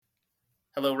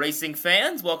Hello, racing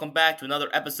fans. Welcome back to another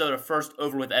episode of First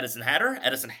Over with Edison Hatter.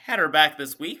 Edison Hatter back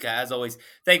this week. As always,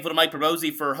 thankful to Mike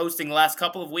Perosi for hosting the last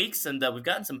couple of weeks, and we've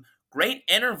gotten some great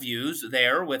interviews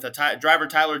there with driver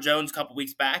Tyler Jones a couple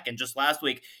weeks back, and just last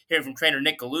week, hearing from trainer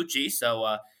Nick Galucci.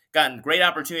 So, gotten great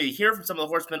opportunity to hear from some of the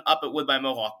horsemen up at Woodbine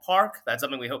Mohawk Park. That's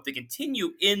something we hope to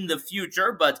continue in the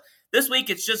future, but this week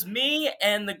it's just me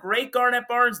and the great Garnett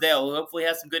Barnsdale, who hopefully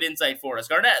has some good insight for us.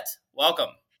 Garnett, welcome.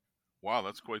 Wow,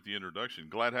 that's quite the introduction.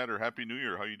 Glad Hatter, Happy New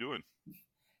Year. How you doing?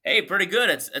 Hey, pretty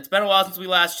good. It's been a while since we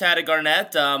last chatted,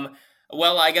 Garnett.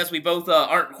 Well, I guess we both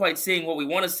aren't quite seeing what we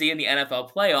want to see in the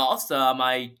NFL playoffs.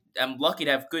 I am lucky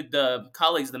to have good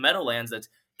colleagues in the Meadowlands that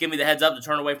give me the heads up to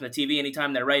turn away from the TV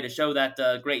anytime they're ready to show that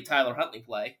great Tyler Huntley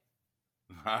play.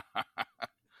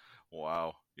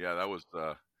 Wow. Yeah, that was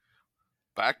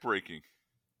backbreaking.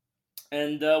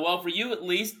 And well, for you at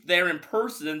least, there in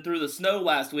person through the snow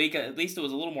last week. At least it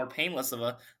was a little more painless of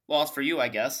a loss for you, I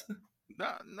guess.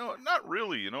 No, not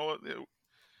really.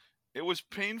 It was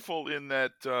painful in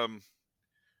that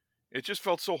it just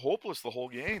felt so hopeless the whole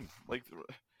game. Like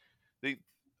they,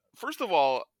 first of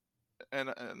all,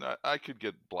 and I could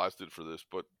get blasted for this,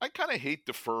 but I kind of hate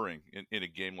deferring in a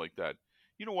game like that.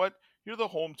 You know what? You're the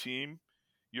home team.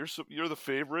 You're the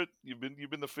favorite. You've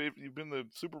been the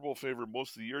Super Bowl favorite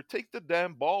most of the year. Take the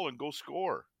damn ball and go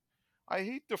score. I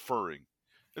hate deferring.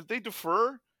 If they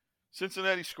defer,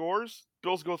 Cincinnati scores,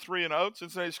 Bills go 3 and out,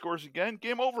 Cincinnati scores again,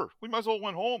 game over. We might as well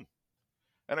went home.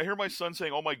 And I hear my son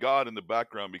saying, "Oh my God," in the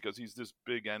background because he's this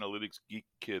big analytics geek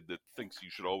kid that thinks you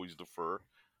should always defer.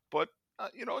 But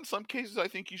in some cases, I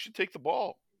think you should take the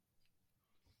ball.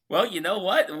 Well, you know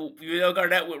what?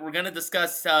 Garnett, we're going to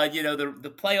discuss,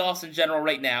 the playoffs in general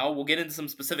right now. We'll get into some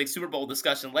specific Super Bowl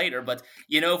discussion later. But,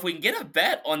 if we can get a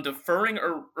bet on deferring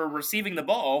or receiving the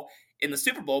ball in the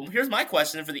Super Bowl, here's my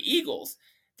question for the Eagles.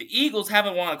 The Eagles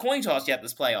haven't won a coin toss yet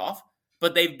this playoff,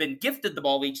 but they've been gifted the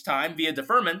ball each time via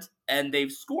deferment, and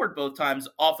they've scored both times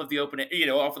off of the opening,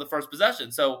 off of the first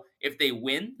possession. So if they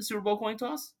win the Super Bowl coin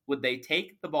toss, would they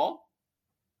take the ball?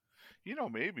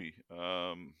 Maybe.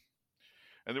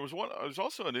 And there's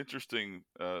also an interesting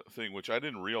thing which I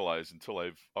didn't realize until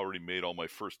I've already made all my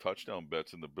first touchdown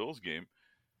bets in the Bills game.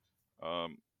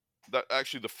 Um, that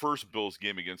actually the first Bills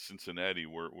game against Cincinnati,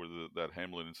 where that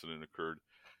Hamlin incident occurred,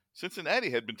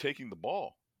 Cincinnati had been taking the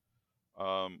ball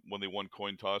when they won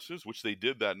coin tosses, which they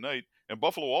did that night, and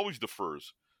Buffalo always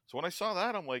defers. So when I saw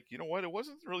that, I'm like, you know what? It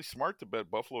wasn't really smart to bet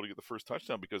Buffalo to get the first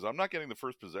touchdown because I'm not getting the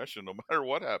first possession no matter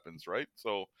what happens, right?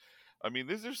 So, I mean,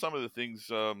 these are some of the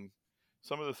things.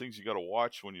 Some of the things you got to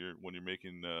watch when you're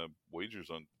making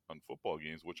wagers on football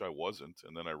games, which I wasn't,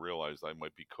 and then I realized I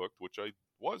might be cooked, which I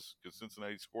was because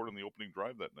Cincinnati scored on the opening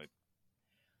drive that night.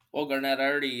 Well, Garnett, I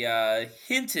already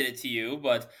hinted it to you,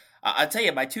 but I'll tell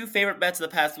you my two favorite bets of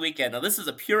the past weekend. Now, this is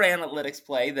a pure analytics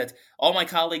play that all my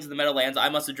colleagues in the Meadowlands, I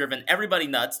must have driven everybody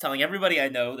nuts, telling everybody I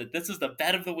know that this is the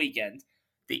bet of the weekend.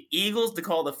 The Eagles to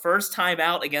call the first time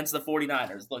out against the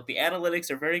 49ers. Look, the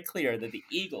analytics are very clear that the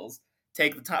Eagles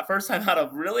take the first time out a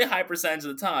really high percentage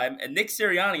of the time, and Nick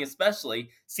Sirianni especially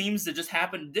seems to just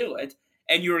happen to do it.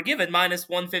 And you were given minus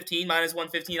 115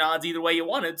 odds either way you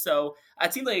wanted, so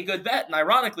it seemed like a good bet. And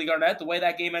ironically, Garnett, the way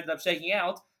that game ended up shaking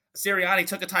out, Sirianni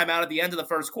took a timeout at the end of the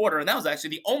first quarter, and that was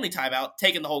actually the only timeout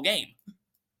taken the whole game.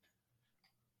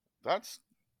 That's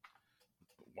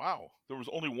wow. There was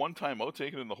only one timeout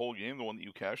taken in the whole game, the one that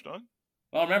you cashed on.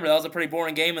 Well, remember, that was a pretty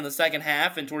boring game in the second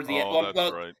half, and towards the end, Oh,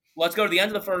 that's right. let's go to the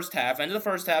end of the first half. End of the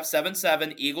first half,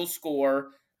 7-7, Eagles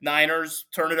score. Niners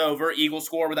turn it over. Eagles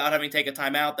score without having to take a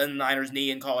timeout. Then the Niners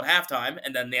knee and call it halftime.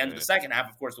 And then the end of the second half,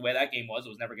 of course, the way that game was, it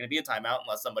was never going to be a timeout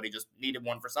unless somebody just needed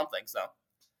one for something. So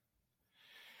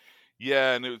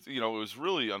Yeah, and it was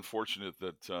really unfortunate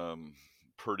that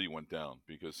Purdy went down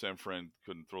because San Fran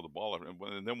couldn't throw the ball.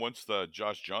 And then once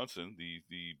Josh Johnson,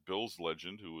 the Bills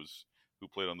legend, who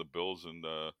played on the Bills and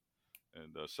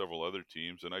several other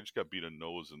teams, and I just got beat a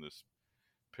nose in this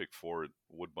pick four at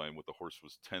Woodbine with the horse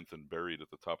was 10th and buried at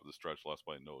the top of the stretch, lost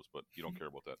by a nose, but you don't care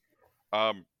about that.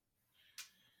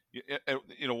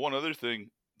 One other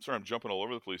thing. Sorry, I'm jumping all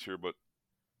over the place here, but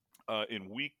I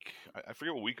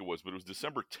forget what week it was, but it was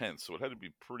December 10th, so it had to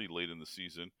be pretty late in the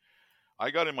season.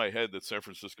 I got in my head that San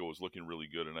Francisco was looking really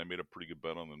good, and I made a pretty good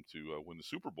bet on them to win the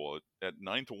Super Bowl at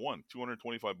 9-1,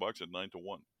 $225 at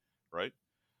 9-1, right?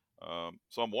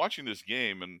 So I'm watching this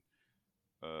game, and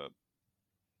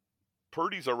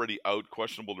Purdy's already out,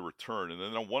 questionable to return, and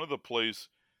then on one of the plays,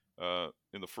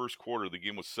 in the first quarter. The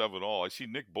game was 7-all. I see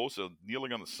Nick Bosa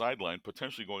kneeling on the sideline,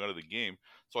 potentially going out of the game.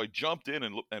 So I jumped in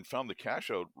and found the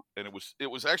cash out, and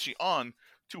it was actually on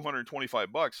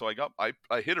 $225. So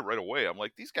I hit it right away. I'm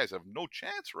like, these guys have no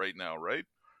chance right now, right?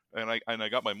 And I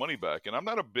got my money back. And I'm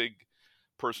not a big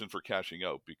person for cashing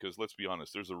out, because let's be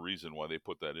honest, there's a reason why they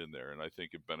put that in there, and I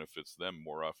think it benefits them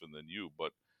more often than you.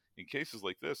 But in cases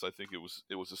like this, I think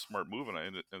it was a smart move, and I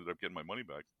ended up getting my money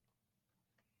back.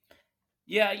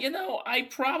 Yeah,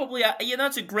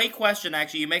 it's a great question,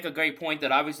 actually. You make a great point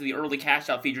that obviously the early cash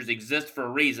out features exist for a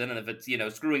reason, and if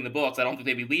it's, screwing the books, I don't think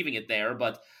they'd be leaving it there.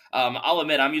 But I'll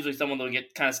admit, I'm usually someone that'll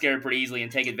get kind of scared pretty easily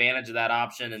and take advantage of that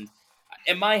option. And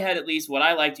in my head, at least, what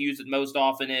I like to use it most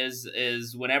often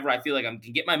is whenever I feel like I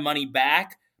can get my money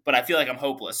back, but I feel like I'm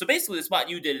hopeless. So basically, the spot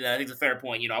you did, and I think it's a fair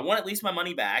point. I want at least my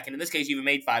money back, and in this case, you even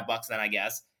made $5 then, I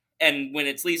guess. And when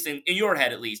it's at least in your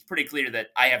head, at least, pretty clear that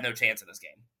I have no chance in this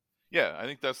game. Yeah, I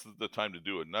think that's the time to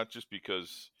do it. Not just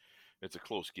because it's a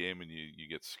close game and you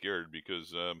get scared,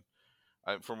 because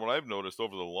from what I've noticed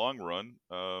over the long run,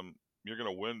 you're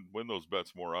going to win those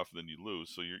bets more often than you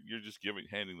lose. So you're just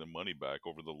handing the money back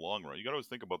over the long run. You got to always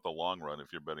think about the long run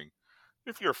if you're betting,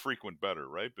 if you're a frequent bettor,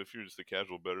 right? But if you're just a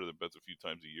casual bettor that bets a few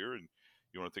times a year and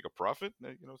you want to take a profit,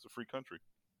 it's a free country.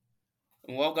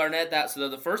 Well, Garnett, so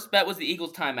the first bet was the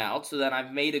Eagles timeout. So then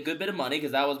I've made a good bit of money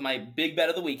because that was my big bet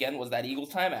of the weekend, was that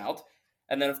Eagles timeout.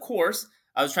 And then, of course,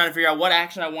 I was trying to figure out what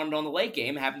action I wanted on the late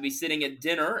game. I happened to be sitting at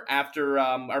dinner after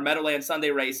our Meadowlands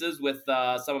Sunday races with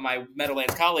some of my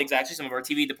Meadowlands colleagues, actually, some of our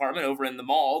TV department over in the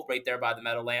mall right there by the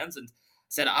Meadowlands. And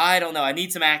said, I don't know, I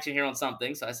need some action here on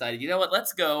something. So I decided, you know what,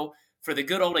 let's go for the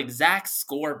good old exact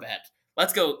score bet.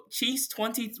 Let's go Chiefs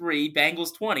 23,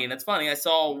 Bengals 20. And it's funny, I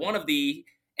saw one of the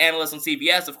analysts on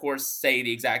CBS, of course, say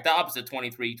the exact opposite,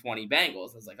 23-20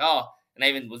 Bengals. I was like, oh, and I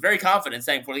even was very confident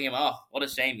saying before the game, oh, what a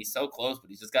shame. He's so close, but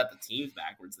he's just got the teams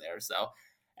backwards there. So,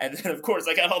 and then, of course,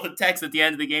 I got all the texts at the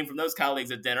end of the game from those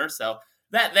colleagues at dinner. So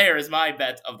that there is my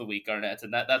bet of the week, Garnett.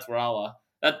 And that's where I'll,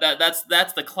 that's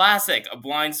the classic. A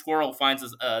blind squirrel finds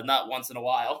us not once in a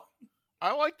while.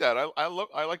 I like that. I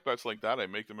like bets like that. I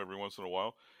make them every once in a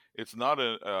while. It's not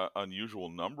an unusual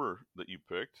number that you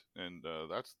picked, and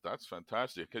that's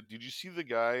fantastic. Did you see the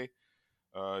guy?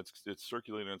 It's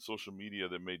circulating on social media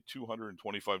that made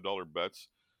 $225 bets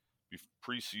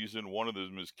preseason. One of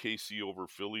them is KC over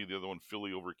Philly, the other one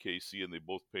Philly over KC, and they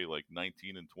both pay like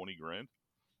 19 and 20 grand.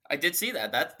 I did see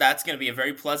that. That's going to be a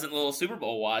very pleasant little Super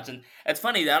Bowl watch. And it's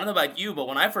funny, I don't know about you, but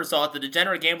when I first saw it, the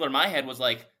degenerate gambler in my head was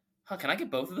like, huh, can I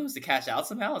get both of those to cash out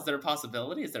somehow? Is there a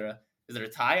possibility? Is there a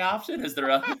tie option? Is there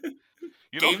a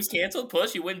games canceled,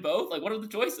 push, you win both? Like, what are the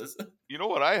choices? You know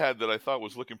what I had that I thought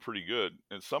was looking pretty good,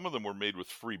 and some of them were made with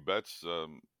free bets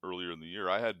earlier in the year.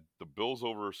 I had the Bills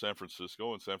over San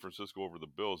Francisco and San Francisco over the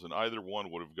Bills, and either one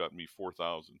would have gotten me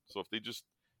 4,000. So if they just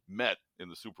met in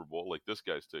the Super Bowl, like this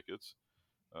guy's tickets,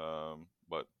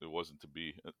 but it wasn't to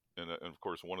be. And of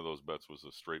course, one of those bets was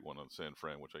a straight one on San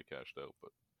Fran, which I cashed out,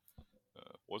 but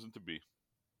wasn't to be.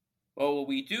 Well, what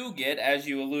we do get, as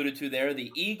you alluded to there,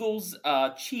 the Eagles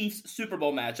Chiefs Super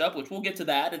Bowl matchup, which we'll get to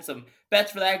that and some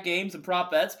bets for that game, some prop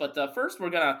bets. But first, we're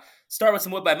going to start with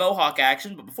some Wood by Mohawk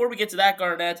action. But before we get to that,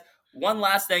 Garnett, one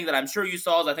last thing that I'm sure you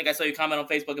saw, is I think I saw you comment on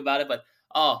Facebook about it, but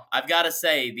I've got to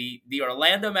say, the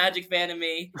Orlando Magic fan in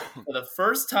me, for the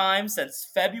first time since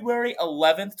February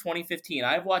 11th, 2015,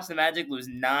 I've watched the Magic lose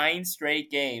 9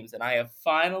 straight games, and I have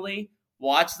finally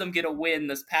watched them get a win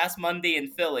this past Monday in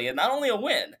Philly. And not only a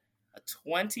win, a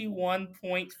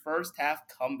 21-point first half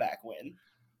comeback win.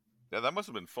 Yeah, that must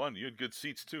have been fun. You had good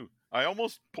seats too. I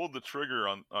almost pulled the trigger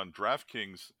on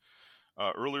DraftKings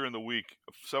earlier in the week,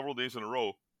 several days in a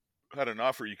row. Had an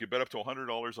offer. You could bet up to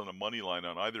 $100 on the money line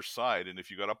on either side, and if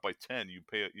you got up by 10, you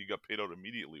got paid out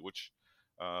immediately. Which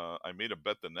I made a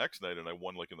bet the next night, and I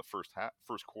won like in the first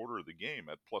quarter of the game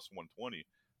at plus 120.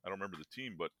 I don't remember the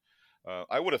team, but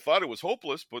I would have thought it was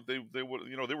hopeless, but they would,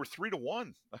 they were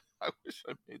 3-1. I wish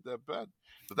I made that bet.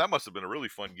 But that must have been a really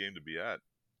fun game to be at.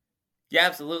 Yeah,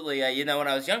 absolutely. When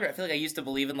I was younger, I feel like I used to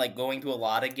believe in like going to a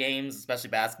lot of games, especially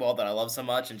basketball that I love so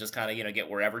much, and just kind of get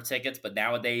wherever tickets. But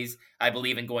nowadays, I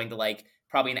believe in going to like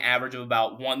probably an average of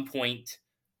about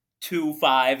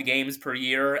 1.25 games per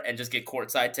year, and just get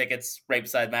courtside tickets right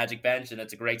beside Magic Bench, and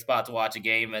it's a great spot to watch a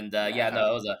game. And it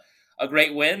was a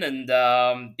great win, and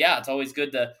it's always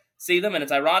good to see them. And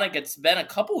it's ironic, it's been a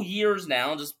couple years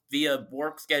now, just via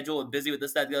work schedule and busy with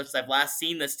this, that, the other, since I've last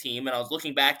seen this team. And I was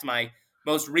looking back to my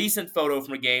most recent photo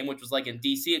from a game, which was like in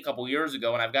DC a couple years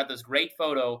ago, and I've got this great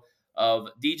photo of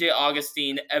DJ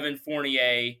Augustine, Evan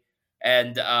Fournier,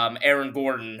 and Aaron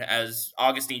Gordon as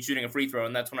Augustine shooting a free throw,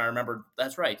 and that's when I remembered,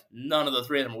 that's right, none of the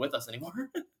three of them are with us anymore.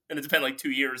 and it's been like 2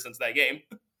 years since that game.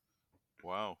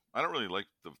 Wow. I don't really like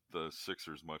the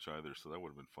Sixers much either, so that would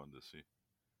have been fun to see.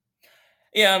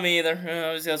 Yeah, me either.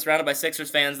 I was surrounded by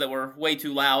Sixers fans that were way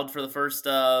too loud for the first,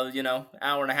 hour and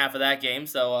a half of that game.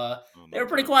 So Oh, they no were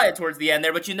pretty doubt. quiet towards the end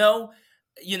there. But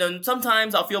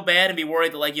sometimes I'll feel bad and be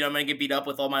worried that I'm gonna get beat up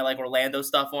with all my Orlando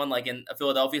stuff on in a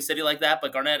Philadelphia city like that.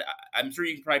 But Garnett, I'm sure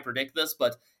you can probably predict this,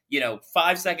 but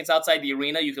 5 seconds outside the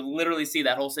arena, you could literally see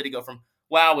that whole city go from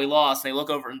 "Wow, we lost," and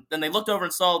then they looked over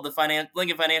and saw the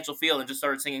Lincoln Financial Field and just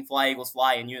started singing "Fly Eagles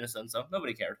Fly" in unison. So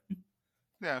nobody cared.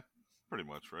 Yeah, pretty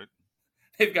much, right?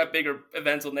 They've got bigger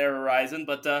events on their horizon.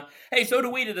 But hey, so do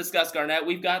we to discuss, Garnett.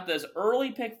 We've got this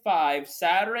early pick 5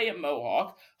 Saturday at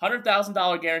Mohawk.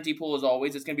 $100,000 guarantee pool as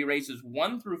always. It's going to be races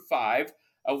 1 through 5.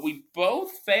 We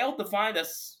both failed to find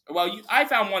us. Well, I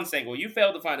found one single. You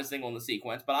failed to find a single in the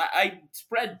sequence, but I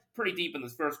spread pretty deep in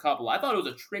this first couple. I thought it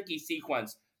was a tricky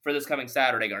sequence for this coming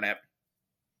Saturday, Garnett.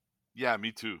 Yeah,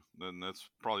 me too. And that's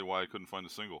probably why I couldn't find a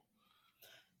single.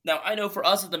 Now, I know for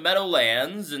us at the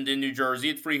Meadowlands and in New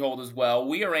Jersey at Freehold as well,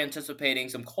 we are anticipating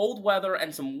some cold weather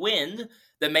and some wind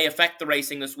that may affect the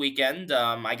racing this weekend.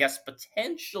 I guess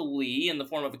potentially in the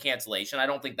form of a cancellation. I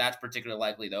don't think that's particularly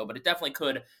likely, though, but it definitely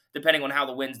could, depending on how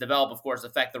the winds develop, of course,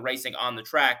 affect the racing on the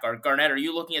track. Garnett, are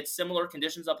you looking at similar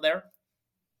conditions up there?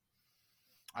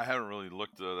 I haven't really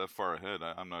looked that far ahead.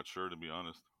 I'm not sure, to be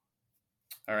honest.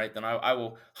 All right, then I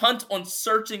will hunt on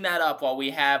searching that up while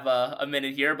we have a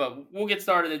minute here, but we'll get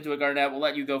started into it, Garnett. We'll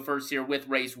let you go first here with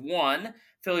race 1.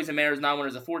 Phillies and Mares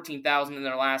non-winners of 14,000 in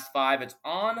their last 5. It's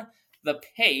on the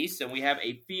pace, and we have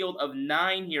a field of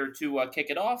 9 here to kick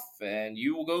it off, and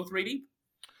you will go 3 deep.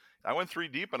 I went 3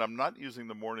 deep, and I'm not using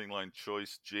the morning line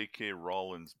choice J.K.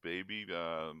 Rollins Baby,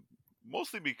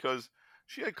 mostly because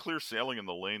she had clear sailing in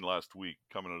the lane last week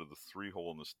coming out of the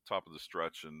 3-hole in the top of the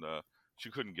stretch, and she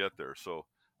couldn't get there. So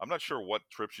I'm not sure what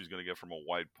trip she's going to get from a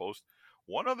wide post.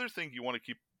 One other thing you want to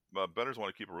keep, bettors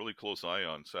want to keep a really close eye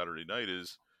on Saturday night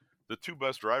is the 2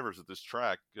 best drivers at this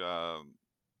track,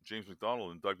 James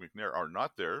McDonald and Doug McNair, are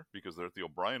not there because they're at the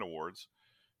O'Brien Awards.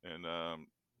 And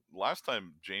last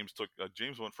time James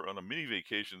went on a mini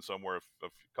vacation somewhere a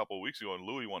couple of weeks ago, and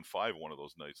Louis won 5 one of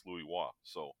those nights, Louis Waugh.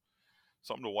 So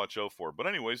something to watch out for. But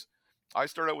anyways, I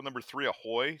started out with number 3,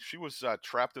 Ahoy. She was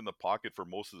trapped in the pocket for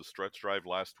most of the stretch drive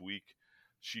last week.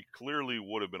 She clearly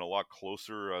would have been a lot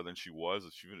closer than she was.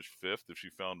 She finished 5th if she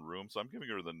found room. So I'm giving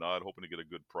her the nod, hoping to get a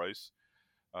good price.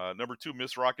 Number 2,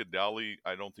 Miss Rocket Dally.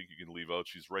 I don't think you can leave out.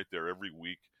 She's right there every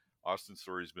week. Austin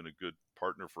Story's been a good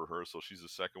partner for her, so she's the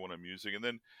second one I'm using. And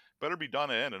then Better Be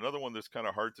Donna N, another one that's kind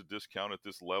of hard to discount at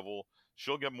this level.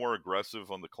 She'll get more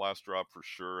aggressive on the class drop for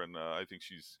sure, and I think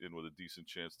she's in with a decent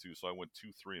chance too. So I went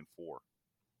 2, 3, and 4.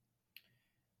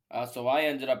 So I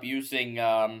ended up using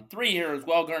 3 here as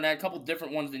well, Garnett. A couple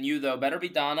different ones than you, though. Better Be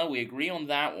Donna. We agree on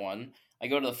that one. I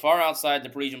go to the far outside, the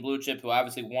Parisian Blue Chip, who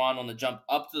obviously won on the jump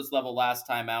up to this level last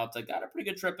time out. Got a pretty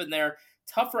good trip in there.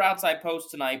 Tougher outside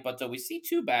post tonight, but we see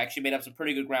 2 back. She made up some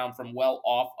pretty good ground from well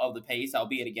off of the pace,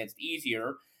 albeit against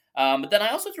easier. But then I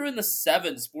also threw in the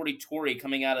 7, Sporty Tory,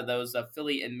 coming out of those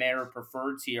Philly and Mare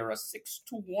preferreds here, a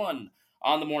 6-1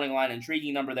 on the morning line.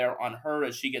 Intriguing number there on her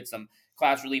as she gets some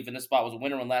class relief in this spot. Was a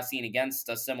winner when last seen against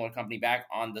a similar company back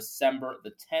on December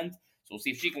the 10th. So we'll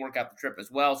see if she can work out the trip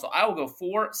as well. So I will go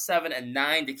 4, 7, and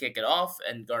 9 to kick it off.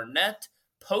 And Garnett,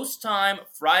 post time,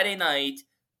 Friday night,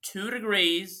 2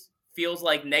 degrees, feels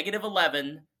like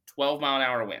 -11,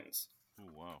 12-mile-an-hour winds. Oh,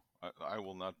 wow. I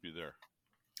will not be there.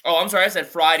 Oh, I'm sorry. I said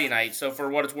Friday night. So for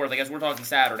what it's worth, I guess we're talking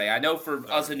Saturday. I know for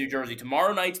us in New Jersey,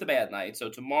 tomorrow night's the bad night. So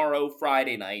tomorrow,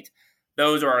 Friday night,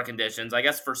 those are our conditions. I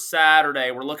guess for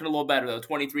Saturday, we're looking a little better, though.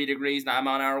 23 degrees,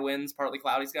 9-mile-an-hour winds, partly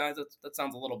cloudy skies. That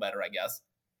sounds a little better, I guess.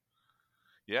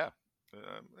 Yeah.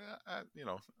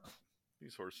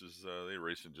 These horses, they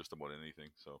race in just about anything.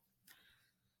 So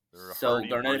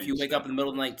Garnett, if you wake up in the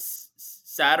middle of the night,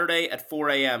 Saturday at 4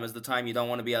 a.m. is the time you don't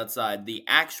want to be outside. The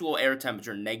actual air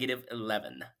temperature,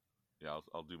 -11. Yeah,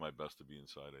 I'll do my best to be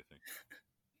inside, I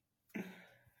think.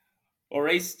 Well,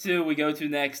 race 2 we go to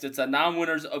next. It's a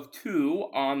non-winners of 2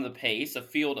 on the pace, a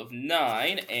field of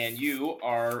 9, and you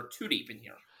are 2 deep in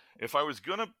here. If I was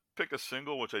going to pick a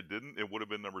single, which I didn't, it would have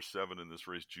been number 7 in this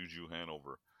race, Juju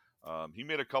Hanover. He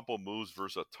made a couple moves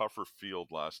versus a tougher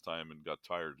field last time and got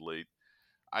tired late.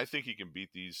 I think he can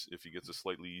beat these if he gets a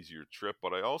slightly easier trip,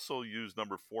 but I also used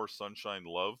number 4, Sunshine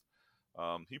Love.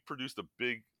 He produced a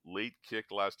big late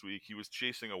kick last week. He was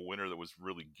chasing a winner that was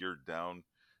really geared down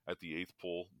at the 8th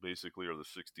pole, basically, or the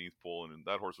 16th pole, and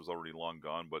that horse was already long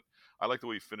gone. But I like the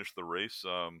way he finished the race.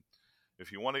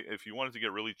 If you wanted to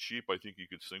get really cheap, I think you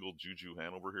could single Juju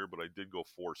Hanover here, but I did go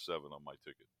 4-7 on my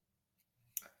ticket.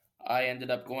 I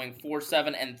ended up going 4,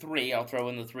 7, and 3. I'll throw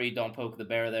in the 3. Don't poke the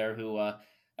bear there. Who I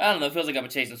don't know. Feels like I've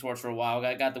been chasing this horse for a while.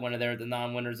 Got the winner there. The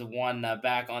non-winners have won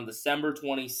back on December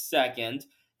 22nd,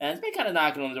 and it's been kind of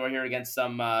knocking on the door here against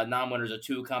some non-winners of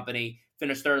Two Company.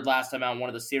 Finished third last time out in one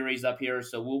of the series up here,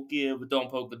 so we'll give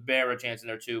Don't Poke the Bear a chance in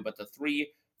there too. But the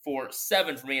 3, 4,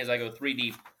 7 for me as I go 3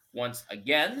 deep once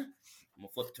again. We'll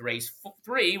flip to race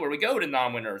 3, where we go to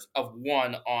non-winners of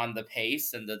 1 on the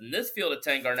pace. And in this field of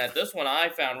 10, Garnett, this one I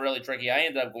found really tricky. I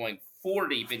ended up going 4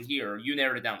 deep in here. You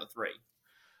narrowed it down to 3.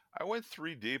 I went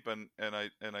 3 deep, and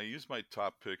I used my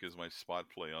top pick as my spot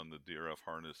play on the DRF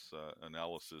harness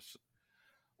analysis.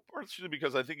 Partially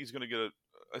because I think he's going to get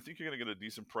I think you're going to get a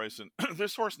decent price. And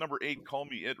this horse, number 8, Call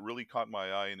Me It, really caught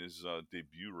my eye in his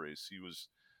debut race.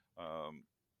 Um,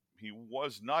 he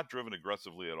was not driven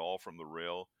aggressively at all from the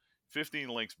rail. 15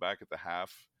 lengths back at the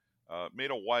half,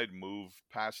 made a wide move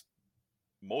past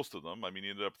most of them. I mean, he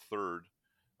ended up third,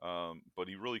 but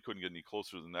he really couldn't get any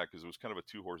closer than that because it was kind of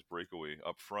a 2-horse breakaway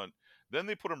up front. Then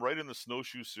they put him right in the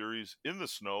snowshoe series in the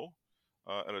snow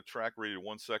at a track rated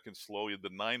 1 second slow. He had the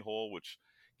 9-hole, which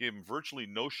gave him virtually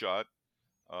no shot,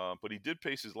 but he did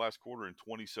pace his last quarter in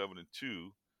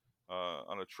 27-2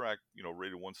 on a track,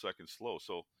 rated 1 second slow.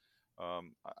 So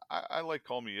I like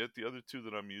Call Me It. The other two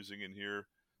that I'm using in here,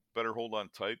 Better Hold On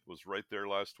Tight, was right there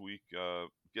last week.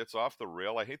 Gets off the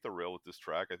rail. I hate the rail at this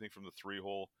track. I think from the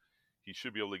 3-hole, he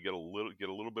should be able to get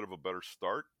a little bit of a better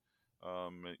start.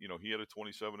 He had a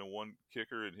 27-1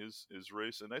 kicker in his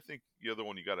race, and I think the other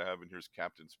one you got to have in here is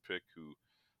Captain's Pick, who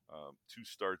 2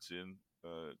 starts in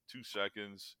 2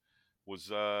 seconds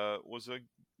was a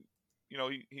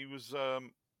he was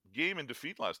game in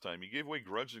defeat last time. He gave away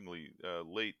grudgingly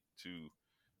late to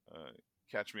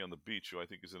Catch Me on the Beach, who I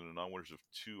think is in a non-winners of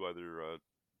 2 either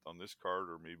on this card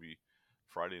or maybe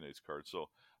Friday night's card. So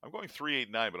I'm going 3, 8,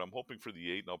 9, but I'm hoping for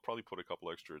the 8, and I'll probably put a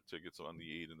couple extra tickets on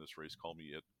the 8 in this race. Call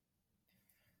Me It.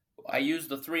 I used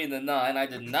the 3 and the 9. I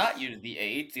did not use the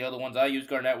 8. The other ones I used,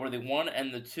 Garnett, were the 1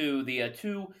 and the 2. The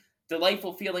 2,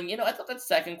 delightful feeling. I thought that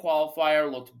second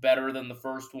qualifier looked better than the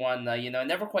first one. I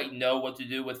never quite know what to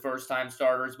do with first-time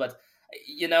starters, but,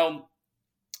 you know,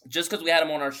 just because we had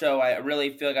him on our show, I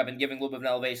really feel like I've been giving a little bit of an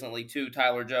elevation lately to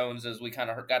Tyler Jones as we kind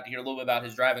of got to hear a little bit about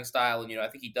his driving style. And, I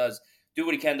think he does do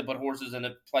what he can to put horses in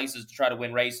places to try to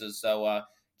win races. So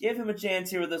give him a chance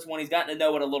here with this one. He's gotten to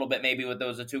know it a little bit maybe with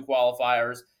those 2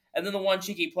 qualifiers. And then the one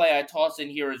cheeky play I toss in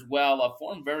here as well.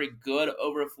 Formed very good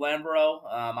over at Flamborough.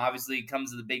 Obviously,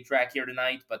 comes to the big track here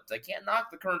tonight, but I can't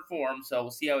knock the current form. So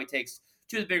we'll see how he takes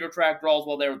to the bigger track, draws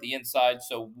well there with the inside.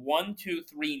 So 1, 2,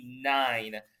 3,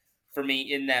 9 for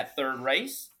me in that third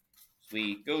race. So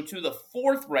we go to the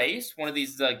fourth race, one of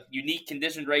these unique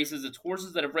conditioned races. It's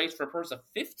horses that have raced for a purse of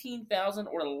 $15,000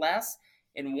 or less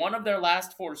in one of their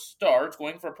last 4 starts,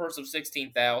 going for a purse of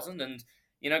 $16,000. And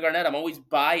Garnett, I'm always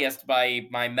biased by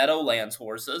my Meadowlands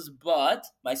horses, but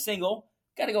my single,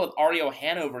 got to go with Ario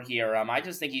Hanover here. I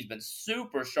just think he's been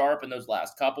super sharp in those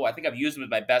last couple. I think I've used him as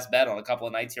my best bet on a couple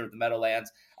of nights here at the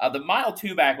Meadowlands. The mile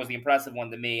 2 back was the impressive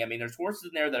one to me. I mean, there's horses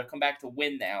in there that have come back to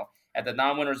win now at the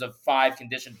non-winners of 5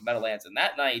 conditioned Meadowlands. And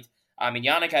that night,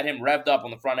 Yannick had him revved up on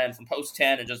the front end from post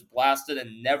 10 and just blasted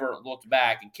and never looked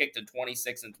back and kicked to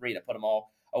 26-3 to put them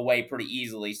all away pretty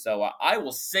easily. So I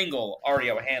will single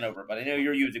Ario Hanover, but I know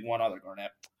you're using one other,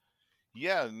 Garnett.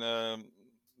 Yeah, and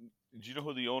do you know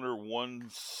who the owner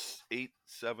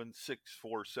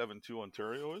 1876472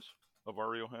 Ontario is of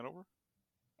Ario Hanover?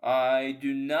 I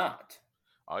do not.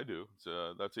 I do.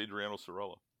 That's Adriano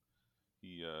Sorella.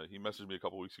 He messaged me a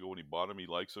couple weeks ago when he bought him. He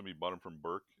likes him. He bought him from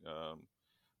Burke.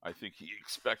 I think he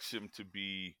expects him to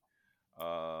be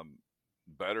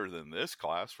better than this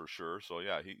class for sure. So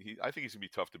yeah, I think he's gonna be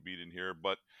tough to beat in here.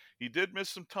 But he did miss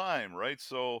some time, right?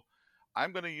 So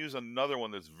I'm gonna use another one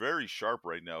that's very sharp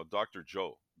right now, Dr.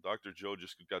 Joe. Dr. Joe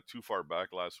just got too far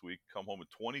back last week. Come home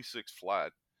at 26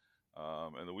 flat,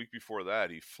 and the week before that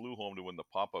he flew home to win the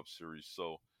pop-up series.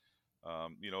 So.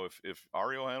 If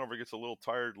Ario Hanover gets a little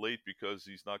tired late because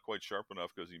he's not quite sharp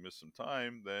enough because he missed some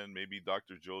time, then maybe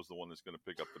Dr. Joe's the one that's going to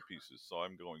pick up the pieces. So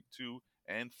I'm going 2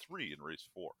 and 3 in race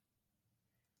 4.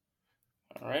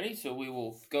 Alrighty, so we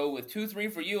will go with 2, 3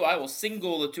 for you. I will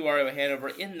single the 2 Ario Hanover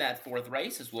in that fourth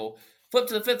race as we'll flip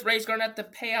to the fifth race. Garnett, the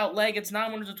payout leg. It's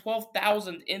non-winners of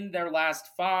 12,000 in their last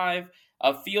 5.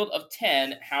 A field of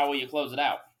 10. How will you close it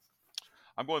out?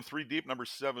 I'm going 3 deep. Number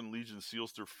 7, Legion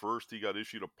Sealster first. He got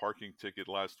issued a parking ticket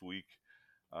last week,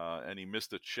 and he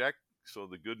missed a check. So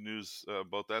the good news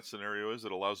about that scenario is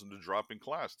it allows him to drop in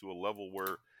class to a level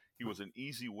where he was an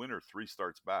easy winner 3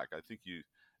 starts back. I think you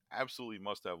absolutely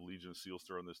must have Legion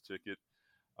Sealster on this ticket.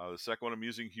 The second one I'm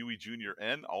using, Huey Jr.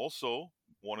 and also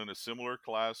one in a similar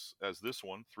class as this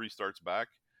one, 3 starts back.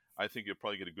 I think you'll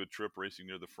probably get a good trip racing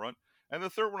near the front. And the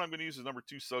third one I'm going to use is number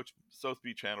 2, South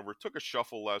Beach Hanover. Took a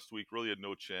shuffle last week, really had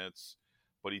no chance,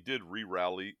 but he did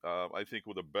re-rally. I think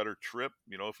with a better trip,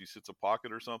 if he sits a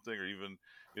pocket or something, or even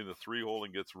in the 3-hole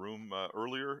and gets room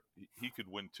earlier, he could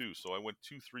win too. So I went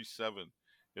 2-3-7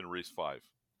 in race 5.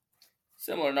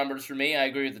 Similar numbers for me. I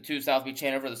agree with the 2 South Beach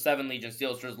Hanover, the 7 Legion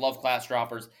Steelsters. Love class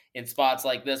droppers in spots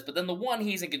like this. But then the 1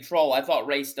 He's in Control, I thought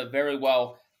raced very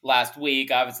well last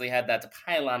week. Obviously had that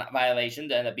pylon violation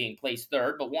to end up being placed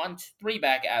third, but 1-3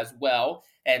 back as well.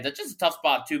 And just a tough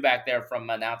spot 2 back there from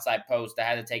an outside post. I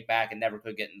had to take back and never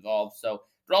could get involved. So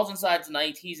draws inside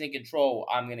tonight. He's in Control.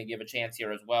 I'm going to give a chance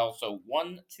here as well. So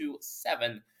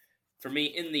 1-7 for me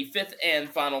in the 5th and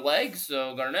final leg.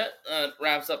 So Garnett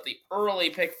wraps up the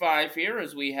early pick 5 here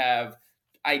as we have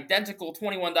identical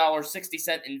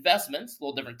 $21.60 investments. A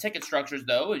little different ticket structures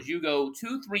though, as you go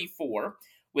 2-3-4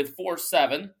 with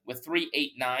 4-7 with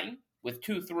 3-8-9 with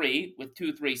 2-3 with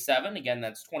 2-3-7. Again,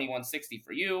 that's $21.60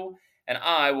 for you. And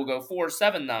I will go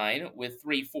 4-7-9 with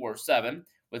 3-4-7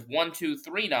 with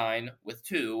 1-2-3-9 with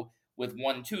 2 with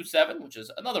 1-2-7, which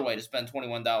is another way to spend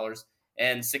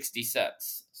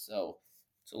 $21.60. So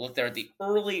look there at the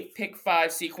early pick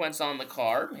 5 sequence on the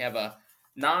card. We have a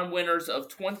non-winners of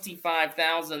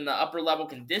 $25,000 upper level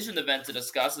conditioned event to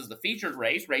discuss as the featured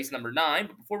race number 9.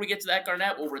 But before we get to that,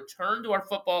 Garnett, we'll return to our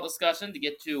football discussion to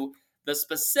get to the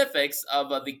specifics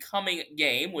of the coming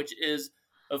game, which is,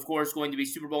 of course, going to be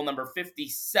Super Bowl number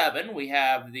 57. We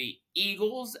have the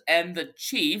Eagles and the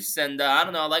Chiefs, and I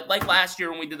don't know, like last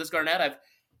year when we did this, Garnett,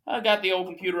 I've got the old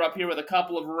computer up here with a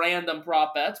couple of random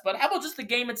prop bets, but how about just the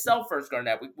game itself first,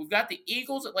 Garnett? We've got the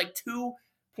Eagles at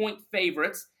 2-point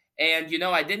favorites, and,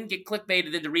 I didn't get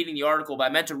clickbaited into reading the article, but I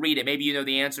meant to read it. Maybe you know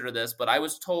the answer to this, but I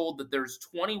was told that there's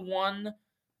 24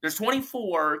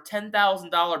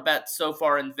 $10,000 bets so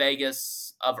far in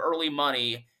Vegas of early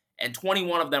money, and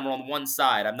 21 of them are on one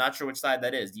side. I'm not sure which side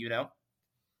that is. Do you know?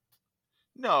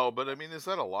 No, but is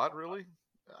that a lot, really?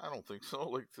 I don't think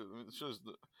so. It's just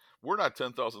we're not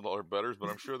 $10,000 bettors, but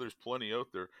I'm sure there's plenty out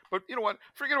there. But you know what?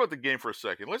 Forget about the game for a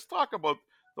second. Let's talk about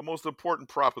the most important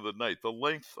prop of the night: the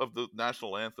length of the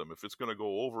national anthem. If it's going to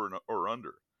go over or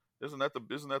under, isn't that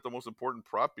the most important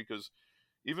prop? Because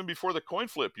even before the coin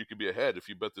flip, you could be ahead if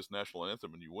you bet this national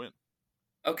anthem and you win.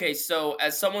 Okay, so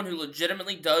as someone who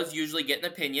legitimately does usually get an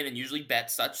opinion and usually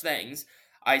bet such things,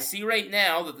 I see right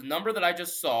now that the number that I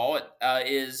just saw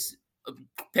is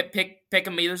pick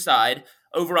them either side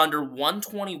over under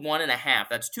 121.5.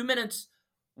 That's 2 minutes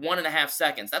 1.5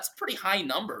 seconds. That's a pretty high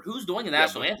number. Who's doing the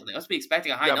national anthem? They must be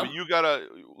expecting a high number. Yeah, but you gotta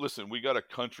listen. We got a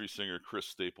country singer, Chris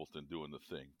Stapleton, doing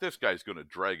the thing. This guy's going to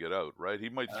drag it out, right? He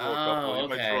might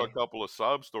throw a couple of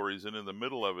sob stories in the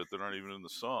middle of it that aren't even in the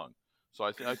song. So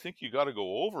I think you got to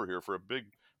go over here for big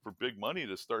money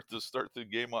to start the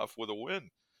game off with a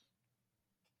win.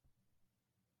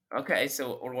 Okay,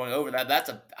 so we're going over that.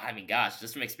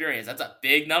 Just from experience, that's a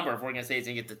big number if we're going to say it's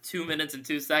going to get to 2 minutes and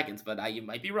 2 seconds. But you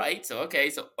might be right. So, okay,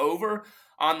 so over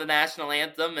on the national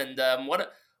anthem. And what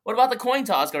about the coin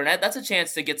toss, Garnett? That's a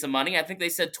chance to get some money. I think they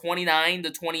said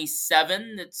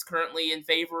 29-27. It's currently in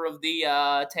favor of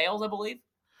the Tails, I believe.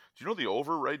 Do you know the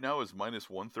over right now is minus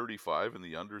 135 and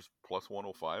the under's plus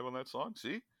 105 on that song?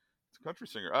 See? It's a country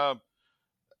singer.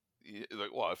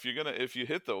 Well, if you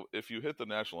hit the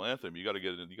national anthem, you got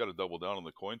to double down on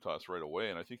the coin toss right away,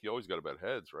 and I think you always got to bet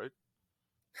heads, right?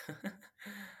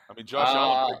 Josh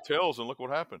Allen picked tails, and look what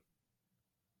happened.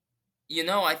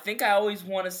 I think I always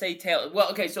want to say tails.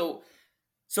 Well, okay, so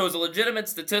as a legitimate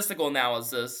statistical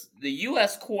analysis, the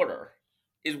U.S. quarter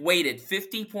is weighted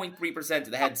 50.3%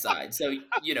 to the head side. So,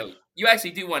 you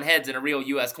actually do want heads in a real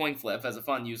U.S. coin flip as a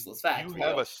fun, useless fact. You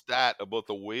have a stat about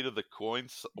the weight of the coin,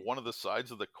 one of the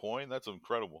sides of the coin? That's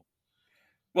incredible.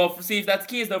 Well, see, if that's the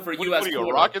key is, though, for U.S. What are you,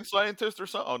 a rocket scientist or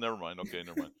something? Oh, never mind. Okay,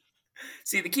 never mind.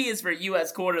 See, the key is for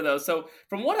U.S. quarter, though. So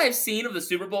from what I've seen of the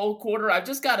Super Bowl quarter, I've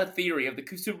just got a theory of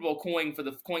the Super Bowl coin for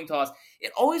the coin toss.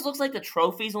 It always looks like the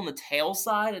trophy's on the tail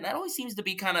side, and that always seems to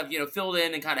be kind of, filled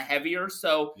in and kind of heavier.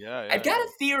 So I've got a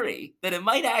theory that it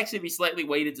might actually be slightly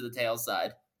weighted to the tail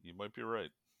side. You might be right.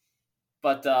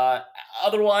 But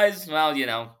otherwise, well,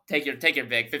 take your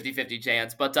big 50-50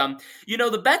 chance. But,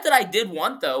 the bet that I did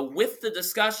want, though, with the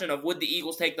discussion of would the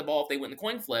Eagles take the ball if they win the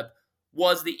coin flip,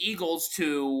 was the Eagles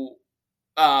to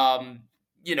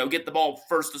get the ball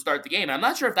first to start the game. And I'm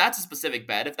not sure if that's a specific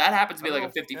bet. If that happens to be like a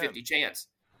 50-50 chance,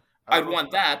 I'd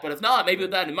want that. But if not, maybe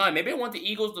with that in mind, maybe I want the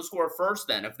Eagles to score first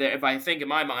then. If I think in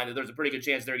my mind that there's a pretty good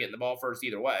chance they're getting the ball first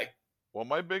either way. Well,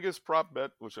 my biggest prop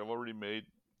bet, which I've already made,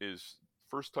 is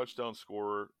first touchdown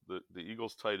scorer, the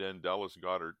Eagles tight end, Dallas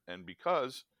Goedert. And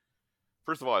because,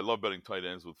 first of all, I love betting tight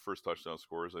ends with first touchdown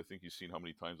scorers. I think you've seen how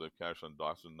many times I've cashed on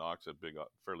Dawson Knox at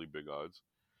fairly big odds.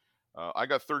 I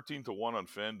got 13-1 on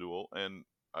FanDuel, and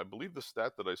I believe the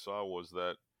stat that I saw was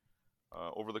that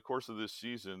over the course of this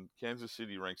season, Kansas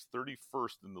City ranks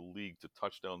 31st in the league to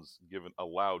touchdowns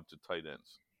allowed to tight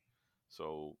ends.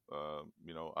 So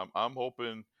I'm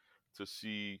hoping to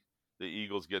see the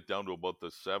Eagles get down to about the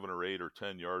 7 or 8 or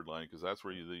 10 yard line, because that's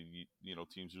where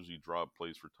teams usually draw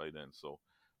plays for tight ends. So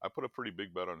I put a pretty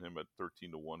big bet on him at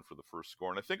 13-1 for the first score,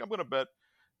 and I think I'm going to bet.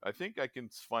 I think I can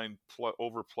find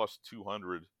over plus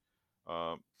 200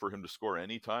 for him to score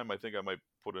anytime. I think I might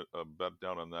put a bet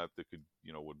down on that could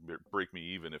would break me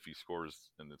even if he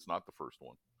scores and it's not the first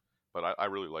one. But I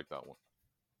really like that one.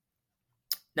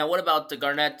 Now, what about the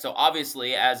Garnett? So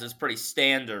obviously, as is pretty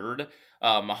standard,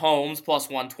 Mahomes plus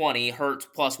 120, Hurts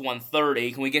plus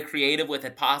 130. Can we get creative with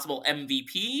a possible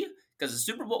MVP? Because the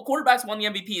Super Bowl quarterbacks won the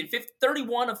MVP in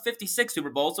 31 of 56 Super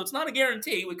Bowls, so it's not a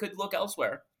guarantee. We could look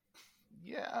elsewhere.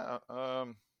 Yeah,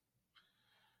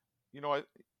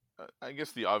 I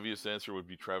guess the obvious answer would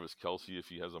be Travis Kelce if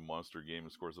he has a monster game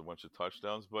and scores a bunch of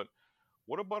touchdowns. But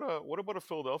what about a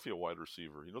Philadelphia wide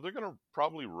receiver? They're going to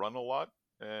probably run a lot,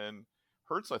 and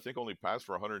Hurts I think only passed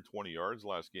for 120 yards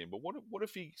last game. But what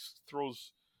if he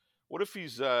throws? What if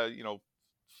he's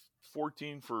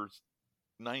 14 for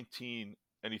 19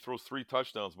 and he throws 3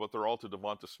 touchdowns, but they're all to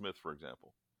Devonta Smith, for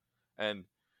example? And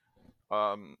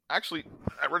actually,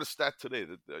 I read a stat today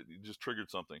that just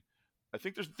triggered something. I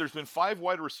think there's been 5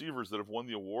 wide receivers that have won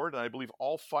the award, and I believe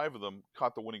all 5 of them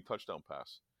caught the winning touchdown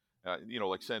pass.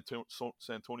 Like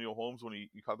Santonio Holmes when he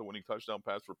caught the winning touchdown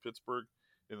pass for Pittsburgh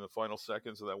in the final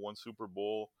seconds of that one Super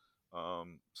Bowl.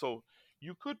 So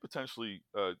you could potentially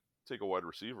take a wide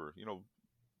receiver.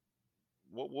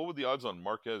 What would the odds on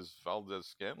Marquez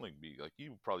Valdez-Scantling be? Like, he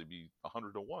would probably be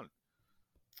 100-1.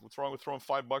 What's wrong with throwing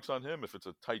 $5 on him if it's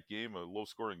a tight game, a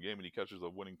low-scoring game, and he catches a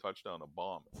winning touchdown, a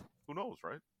bomb? Who knows,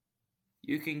 right?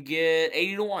 You can get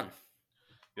 80-1.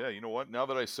 Yeah, you know what? Now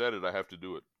that I said it, I have to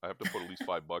do it. I have to put at least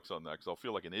 $5 on that because I'll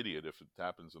feel like an idiot if it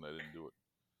happens and I didn't do it.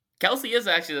 Kelce is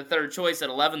actually the third choice at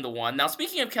 11-1. Now,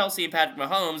 speaking of Kelce and Patrick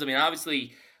Mahomes, I mean,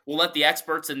 obviously, we'll let the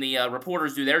experts and the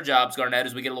reporters do their jobs, Garnett,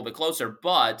 as we get a little bit closer.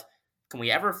 But can we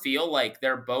ever feel like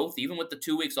they're both, even with the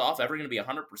 2 weeks off, ever going to be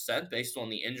 100% based on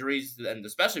the injuries, and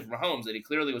especially for Mahomes that he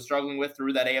clearly was struggling with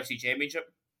through that AFC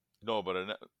Championship? No, but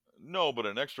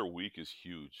an extra week is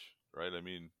huge, right? I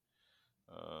mean,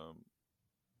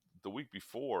 the week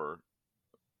before,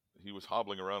 he was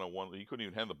hobbling around on one. He couldn't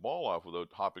even hand the ball off without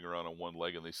hopping around on one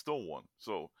leg, and they still won.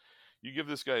 So you give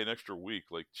this guy an extra week,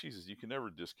 like, Jesus, you can never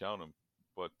discount him.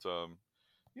 But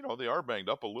they are banged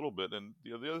up a little bit, and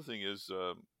the other thing is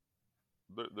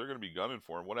they're going to be gunning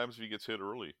for him. What happens if he gets hit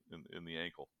early in the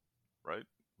ankle, right?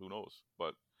 Who knows?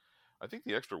 But I think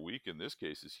the extra week in this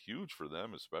case is huge for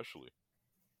them, especially.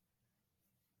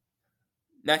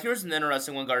 Now, here's an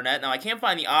interesting one, Garnett. Now, I can't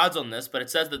find the odds on this, but it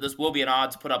says that this will be an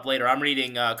odds put up later. I'm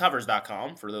reading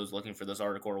covers.com for those looking for this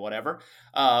article or whatever.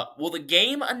 Will the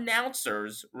game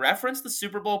announcers reference the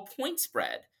Super Bowl point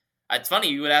spread? It's funny,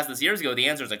 you would ask this years ago. The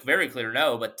answer is like very clear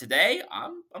no, but today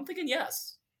I'm thinking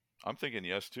yes. I'm thinking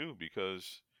yes, too,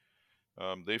 because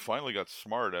they finally got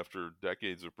smart after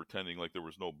decades of pretending like there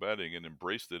was no betting and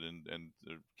embraced it and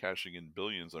they're cashing in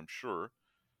billions, I'm sure.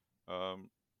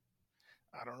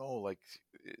 I don't know, like,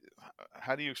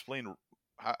 how do you explain,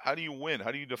 how do you win?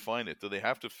 How do you define it? Do they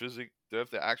have to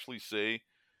actually say,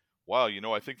 wow,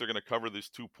 I think they're going to cover these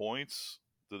 2 points?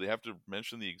 Do they have to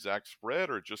mention the exact spread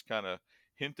or just kind of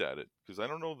hint at it? Because I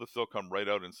don't know if they'll come right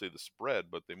out and say the spread,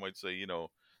 but they might say,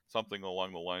 something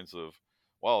along the lines of,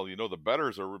 well, the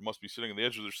bettors must be sitting on the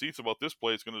edge of their seats about this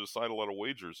play. It's going to decide a lot of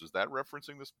wagers. Is that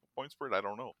referencing this point spread? I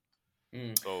don't know.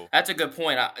 So, that's a good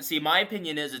point. See, my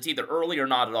opinion is it's either early or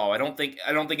not at all. I don't think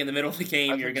in the middle of the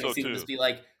game you're going to see them just be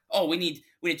like, oh, we need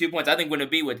 2 points. I think when it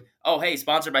be with, oh, hey,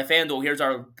 sponsored by FanDuel, here's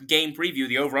our game preview.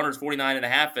 The over-under is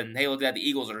 49.5, and hey, look at that, the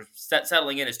Eagles are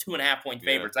settling in as 2.5-point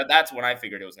favorites. Yeah. That's when I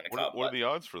figured it was going to come. What are the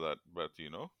odds for that bet? Do you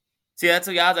know? See, that's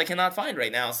the odds I cannot find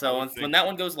right now. So when that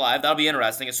one goes live, that'll be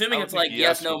interesting. Assuming it's like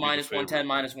yes, no, minus 110,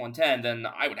 minus 110, then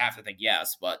I would have to think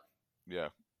yes. But yeah,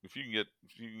 if you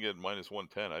can get minus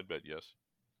 110, I'd bet yes.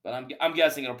 But I'm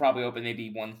guessing it'll probably open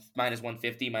maybe minus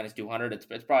 150, minus 200.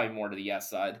 It's probably more to the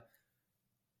yes side.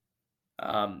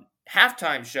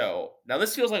 Halftime show. Now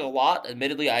this feels like a lot.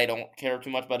 Admittedly, I don't care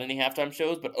too much about any halftime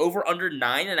shows, but over under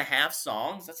 9.5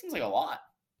 songs. That seems like a lot.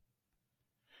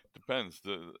 Depends.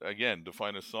 Again,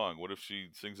 define a song. What if she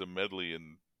sings a medley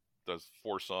and does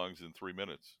 4 songs in 3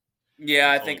 minutes?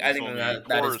 Yeah, I It's think only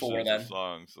that is 4 choruses of then.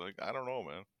 songs. Like, I don't know,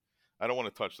 man. I don't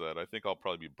want to touch that. I think I'll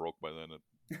probably be broke by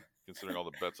then, considering all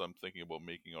the bets I'm thinking about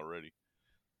making already.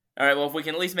 All right, well, if we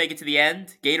can at least make it to the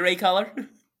end, Gatorade color.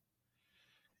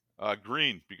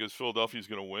 Green, because Philadelphia's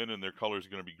going to win and their color is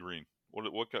going to be green.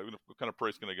 What kind of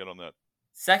price can I get on that?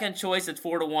 Second choice at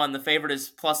 4-1. The favorite is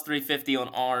plus 350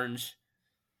 on orange.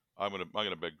 I'm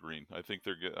gonna bet green. I think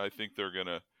their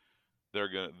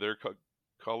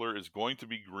color is going to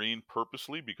be green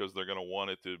purposely because they're gonna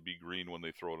want it to be green when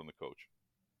they throw it on the coach.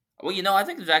 Well, I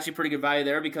think there's actually pretty good value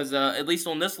there because at least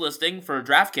on this listing for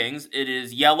DraftKings, it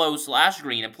is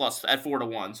yellow/green at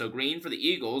 4-1. So green for the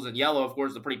Eagles and yellow, of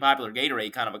course, is a pretty popular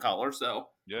Gatorade kind of a color. So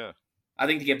Yeah. I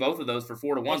think to get both of those for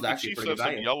 4-1 Plus is the actually a Chiefs pretty good have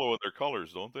some value. yellow in their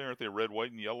colors, don't they? Aren't they red,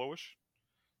 white, and yellowish?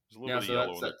 There's a little Yeah, bit of so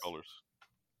yellow in their colors.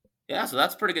 yeah, so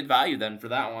that's pretty good value then for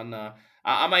that one.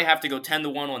 I might have to go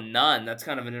 10-1 on none. That's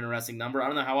kind of an interesting number. I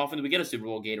don't know how often do we get a Super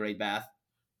Bowl Gatorade bath.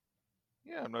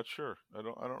 Yeah, I'm not sure. I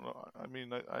don't know. I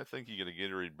mean, I think you get a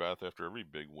Gatorade bath after every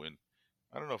big win.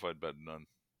 I don't know if I'd bet none.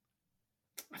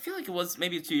 I feel like it was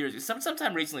maybe 2 years ago.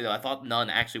 Sometime recently though, I thought none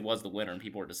actually was the winner, and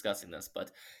people were discussing this.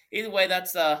 But either way,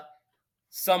 that's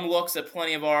some looks at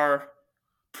plenty of our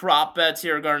prop bets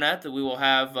here, Garnett, that we will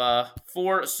have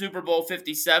for Super Bowl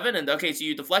 57. And okay, so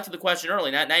you deflected the question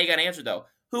early. Now you got to answer though.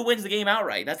 Who wins the game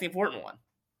outright? That's the important one.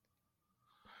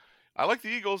 I like the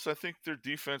Eagles. I think their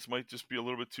defense might just be a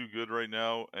little bit too good right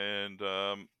now, and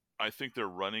I think their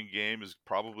running game is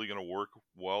probably going to work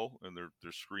well in their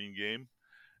screen game.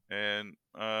 And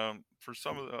for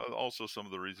also some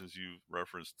of the reasons you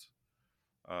referenced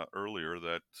earlier,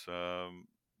 that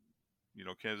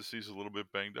Kansas City's a little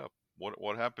bit banged up.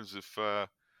 What happens if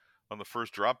on the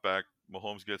first drop back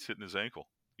Mahomes gets hit in his ankle?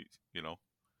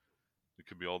 It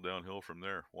could be all downhill from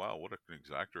there. Wow, what an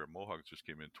exactor at Mohawk just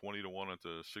came in 20-1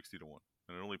 onto 60-1,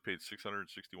 and it only paid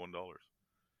 $661,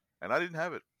 and I didn't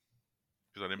have it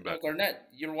because I didn't bet. Garnett,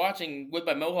 you're watching Wood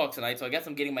by Mohawk tonight, so I guess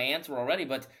I'm getting my answer already.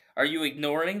 But are you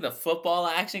ignoring the football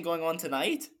action going on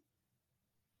tonight?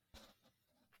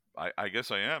 I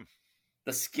guess I am.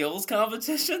 The skills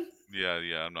competition? Yeah,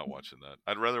 I'm not watching that.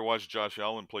 I'd rather watch Josh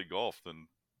Allen play golf than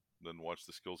watch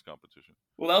the skills competition.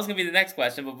 Well, that was going to be the next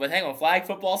question, but hang on. Flag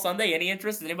football Sunday, any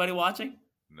interest? Anybody watching?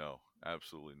 No,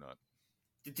 absolutely not.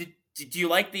 Do you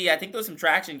like I think there was some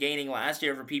traction gaining last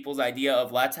year for people's idea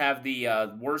of let's have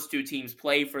the worst two teams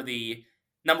play for the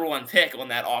number one pick on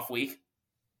that off week.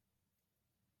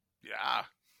 Yeah,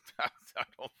 I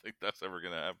don't think that's ever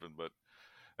going to happen, but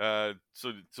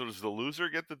so does the loser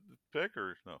get the pick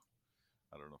or no?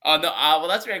 I don't know. Oh no, well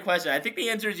that's a great question. I think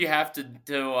the answer is you have to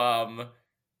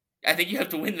I think you have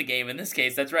to win the game in this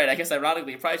case. That's right. I guess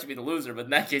ironically, it probably should be the loser, but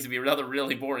in that case, it'd be another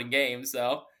really boring game.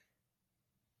 So,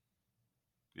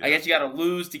 yeah. I guess you got to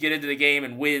lose to get into the game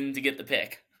and win to get the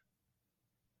pick.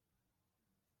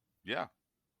 Yeah.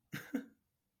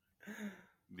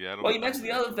 Yeah. Well, you mentioned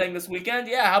the other thing this weekend.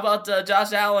 Yeah, how about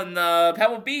Josh Allen,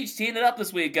 Pebble Beach teeing it up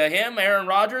this week? Him, Aaron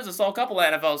Rodgers. I saw a couple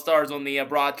of NFL stars on the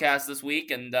broadcast this week,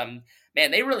 and man,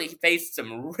 they really faced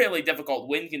some really difficult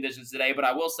wind conditions today. But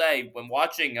I will say, when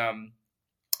watching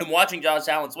Josh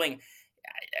Allen swing,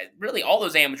 really all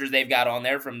those amateurs they've got on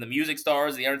there, from the music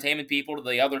stars, the entertainment people, to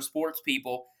the other sports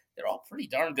people, they're all pretty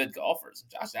darn good golfers.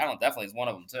 Josh Allen definitely is one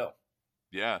of them too.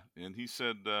 Yeah, and he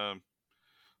said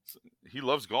he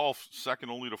loves golf, second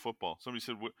only to football. Somebody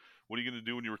said, "What are you going to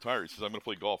do when you retire?" He says, "I'm going to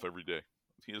play golf every day."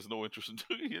 He has no interest in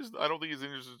I don't think he's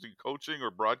interested in coaching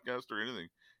or broadcast or anything.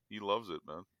 He loves it,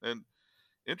 man. And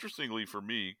interestingly for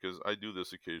me, because I do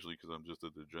this occasionally because I'm just a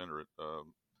degenerate,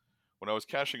 when I was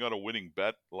cashing out a winning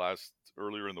bet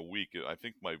earlier in the week, I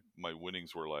think my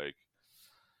winnings were like,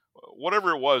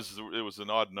 whatever it was an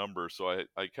odd number. So I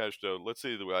cashed out, let's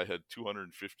say that I had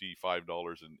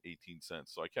 $255.18.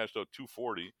 So I cashed out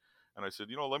 $240, and I said,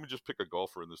 let me just pick a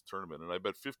golfer in this tournament. And I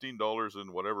bet $15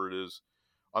 in whatever it is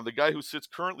on the guy who sits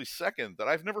currently second that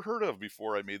I've never heard of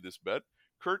before I made this bet.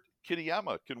 Kurt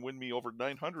Kitayama can win me over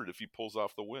 900 if he pulls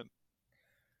off the win.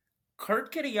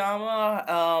 Kurt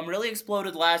Kitayama really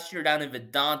exploded last year down in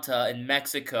Vedanta in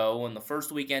Mexico on the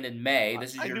first weekend in May.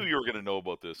 I knew you were going to know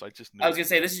about this. I was going to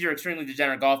say, this is your extremely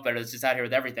degenerate golf bettor that's just out here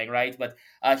with everything, right? But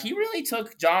he really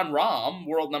took Jon Rahm,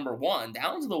 world number one,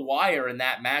 down to the wire in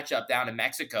that matchup down in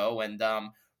Mexico, and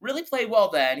really played well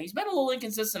then. He's been a little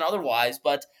inconsistent otherwise,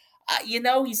 but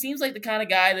he seems like the kind of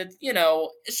guy that,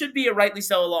 should be a rightly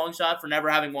so a long shot for never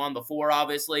having won before,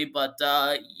 obviously. But,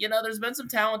 there's been some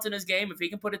talent in his game. If he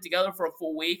can put it together for a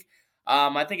full week,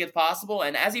 I think it's possible.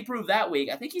 And as he proved that week,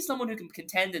 I think he's someone who can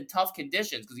contend in tough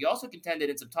conditions, because he also contended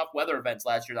in some tough weather events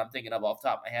last year that I'm thinking of off the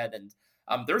top of my head. And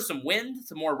There's some wind,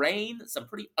 some more rain, some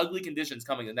pretty ugly conditions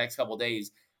coming the next couple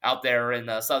days out there in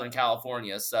Southern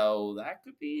California. So that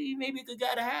could be maybe a good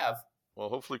guy to have. Well,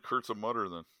 hopefully Kurt's a mutter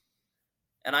then.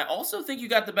 And I also think you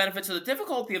got the benefits of the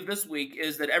difficulty of this week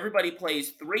is that everybody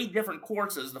plays 3 different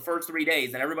courses the first 3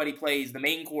 days, and everybody plays the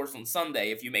main course on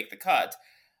Sunday if you make the cut.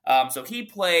 So he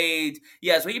played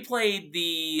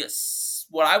the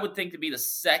what I would think to be the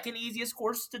second easiest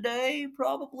course today,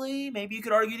 probably. Maybe you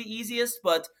could argue the easiest,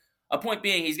 but a point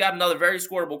being, he's got another very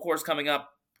scoreable course coming up,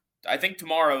 I think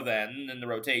tomorrow then, in the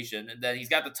rotation, and then he's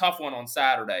got the tough one on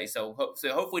Saturday. So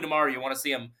hopefully tomorrow you want to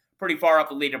see him pretty far up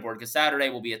the leaderboard, because Saturday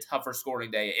will be a tougher scoring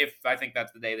day, if I think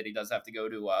that's the day that he does have to go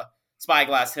to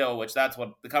Spyglass Hill, which that's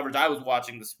what the coverage I was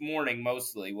watching this morning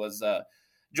mostly was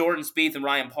Jordan Spieth and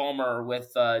Ryan Palmer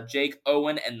with Jake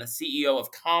Owen and the CEO of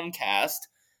Comcast.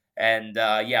 And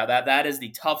that is the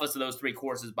toughest of those 3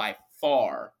 courses by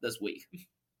far this week.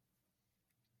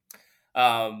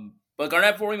 But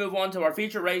Garnett, before we move on to our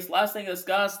feature race, last thing to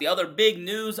discuss, the other big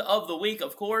news of the week,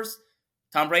 of course,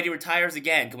 Tom Brady retires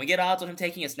again. Can we get odds on him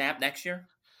taking a snap next year?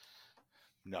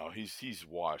 No, he's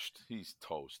washed. He's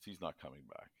toast. He's not coming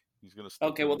back. He's going to.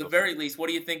 Okay, well, at the very least, what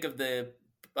do you think of the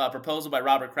proposal by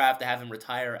Robert Kraft to have him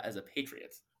retire as a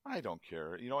Patriot? I don't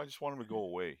care. I just want him to go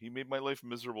away. He made my life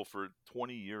miserable for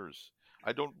 20 years.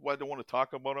 I don't want to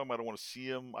talk about him. I don't want to see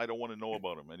him. I don't want to know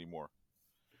about him anymore.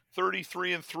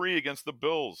 33-3 against the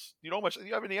Bills. You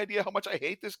have any idea how much I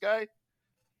hate this guy? You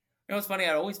know what's funny?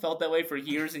 I always felt that way for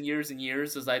years and years and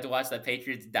years, as I had to watch that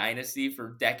Patriots dynasty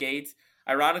for decades.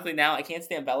 Ironically, now I can't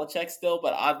stand Belichick still,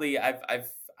 but oddly, I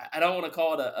don't want to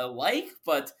call it a like,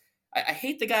 but I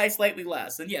hate the guy slightly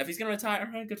less. And yeah, if he's going to retire,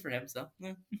 good for him. So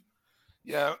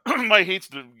yeah, my hate's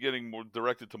getting more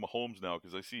directed to Mahomes now,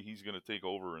 because I see he's going to take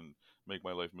over and make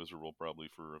my life miserable probably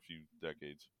for a few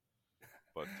decades.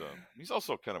 But he's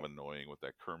also kind of annoying with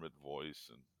that Kermit voice,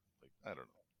 and I don't know.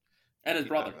 And his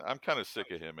brother. I'm kind of sick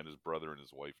of him and his brother and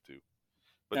his wife too.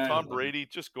 But Tom Brady,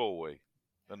 just go away.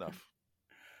 Enough.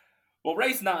 Well,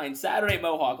 race 9, Saturday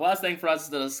Mohawk. Last thing for us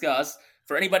to discuss.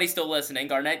 For anybody still listening,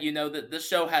 Garnett, you know that this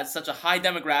show has such a high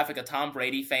demographic of Tom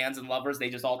Brady fans and lovers, they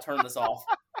just all turn this off.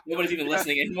 Nobody's even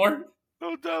listening anymore.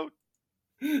 No doubt.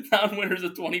 Non-winners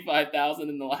of 25,000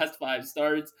 in the last 5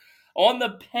 starts. On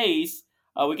the pace,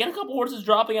 we get a couple horses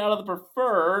dropping out of the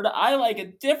preferred. I like a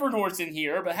different horse in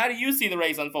here, but how do you see the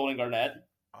race unfolding, Garnett?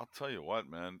 I'll tell you what,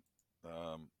 man.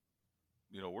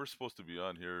 We're supposed to be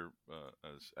on here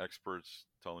as experts,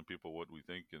 telling people what we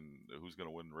think and who's going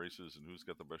to win races and who's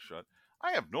got the best shot.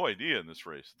 I have no idea in this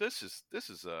race. This is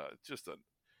just a.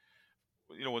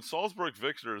 When Salzburg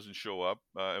Victor doesn't show up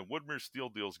and Woodmere Steel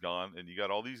Deal's gone, and you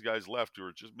got all these guys left who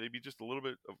are maybe just a little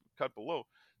bit of cut below.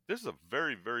 This is a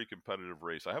very, very competitive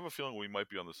race. I have a feeling we might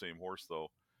be on the same horse, though.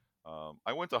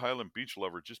 I went to Highland Beach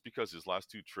Lover just because his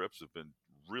last 2 trips have been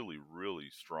really, really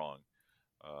strong.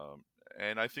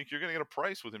 And I think you're going to get a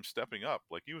price with him stepping up.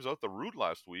 Like, he was out the route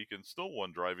last week and still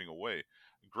won driving away.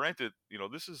 Granted,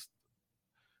 this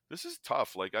is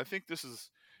tough. Like, I think this is,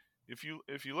 if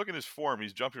you look at his form,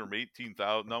 he's jumping from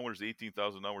 18,000, now where's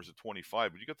 18,000, now where's at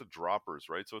 25, but you got the droppers,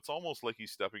 right? So it's almost like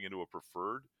he's stepping into a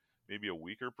preferred, maybe a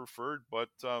weaker preferred, but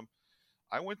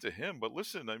I went to him. But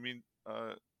listen, I mean,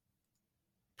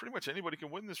 pretty much anybody can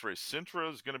win this race.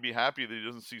 Sintra is going to be happy that he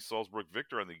doesn't see Salzburg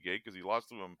Victor on the gate, because he lost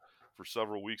to him for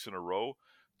several weeks in a row.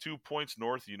 2 points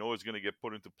north, is going to get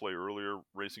put into play earlier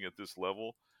racing at this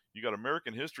level. You got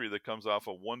American History that comes off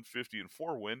a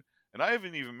 150-4 win, and I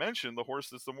haven't even mentioned the horse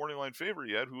that's the morning line favorite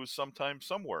yet, who is Sometime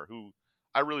Somewhere, who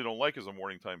I really don't like as a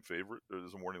morning line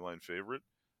favorite.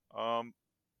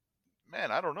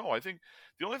 Man, I don't know. I think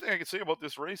the only thing I can say about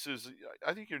this race is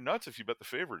I think you're nuts if you bet the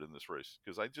favorite in this race,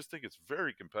 because I just think it's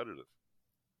very competitive.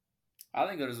 I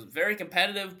think it is very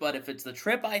competitive, but if it's the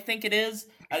trip, I think it is.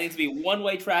 I think it's going to be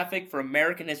one-way traffic for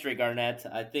American History, Garnett.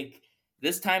 I think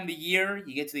this time of the year,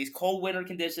 you get to these cold winter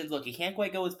conditions. Look, he can't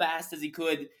quite go as fast as he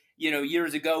could,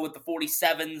 years ago with the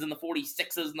 47s and the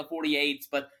 46s and the 48s,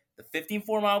 but the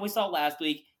 15-4 mile we saw last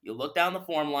week, you look down the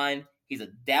form line, he's a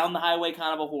down-the-highway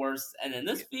kind of a horse, and in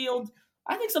this field,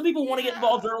 I think some people want to get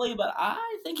involved early, but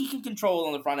I think he can control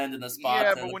on the front end in the spots.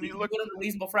 Yeah, but when you look at the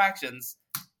reasonable fractions,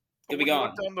 when you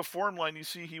look down the form line, you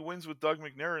see he wins with Doug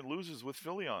McNair and loses with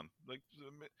Filion. Like,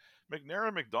 McNair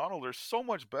and McDonald are so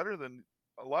much better than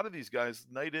a lot of these guys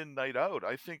night in, night out.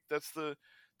 I think that's the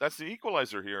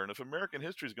equalizer here. And if American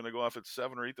History is going to go off at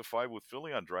 7 or 8-5 with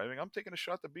Filion driving, I'm taking a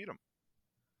shot to beat him.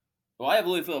 Well, I have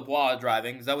Louis Philippe Bois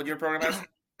driving. Is that what your program is?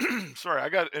 Sorry, I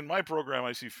got in my program.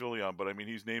 I see Filion, but I mean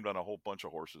he's named on a whole bunch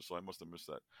of horses, so I must have missed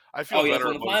that. I feel Oh yeah, so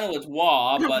better in the about his. final it's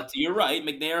Waugh, but you're right.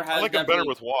 McNair I has like him better definitely.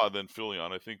 with Waugh than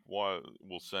Filion. I think Waugh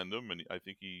will send him, and I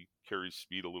think he carries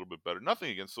speed a little bit better.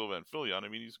 Nothing against Sylvain Filion. I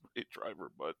mean he's a great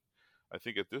driver, but I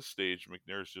think at this stage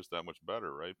McNair is just that much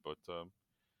better, right? But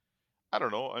I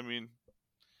don't know. I mean,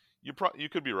 you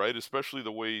could be right, especially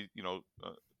the way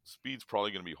speed's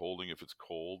probably going to be holding if it's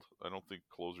cold. I don't think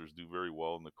closers do very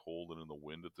well in the cold and in the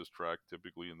wind at this track,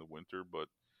 typically in the winter. But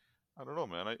I don't know,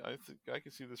 man. I think I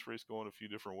can see this race going a few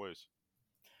different ways.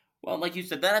 Well, like you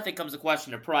said, then I think comes a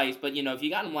question of price. But if you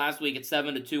got him last week at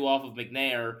 7-2 off of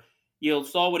McNair, you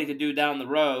saw what he could do down the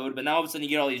road. But now all of a sudden you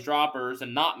get all these droppers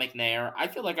and not McNair. I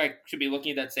feel like I should be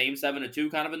looking at that same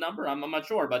 7-2 kind of a number. I'm not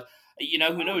sure, but who I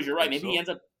knows? would You're right. think Maybe he so. ends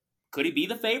up. Could he be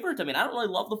the favorite? I mean, I don't really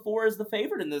love the 4 as the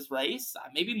favorite in this race.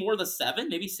 Maybe more the 7,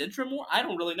 maybe Sintra more. I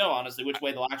don't really know, honestly, which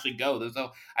way they'll actually go.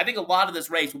 So I think a lot of this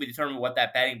race will be determined what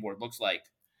that betting board looks like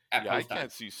at Yeah, I post time.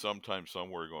 can't see sometime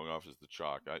somewhere going off as the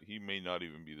chalk. He may not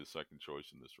even be the second choice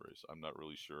in this race. I'm not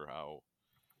really sure how.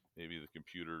 Maybe the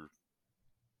computer.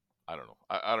 I don't know.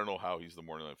 I don't know how he's the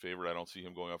morning line favorite. I don't see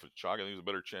him going off as chalk. I think there's a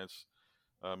better chance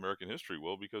American history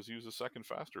will because he was a second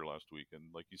faster last week, and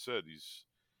like you said, he's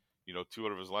 2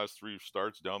 out of his last 3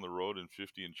 starts down the road in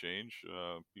 50 and change.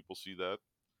 People see that,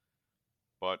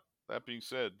 but that being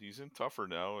said, he's in tougher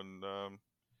now, and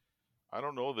I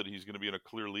don't know that he's going to be in a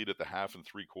clear lead at the half and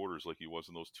 3/4 like he was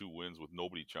in those 2 wins with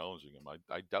nobody challenging him.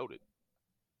 I doubt it.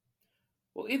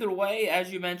 Well, either way,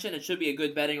 as you mentioned, it should be a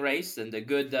good betting race and a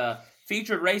good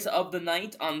featured race of the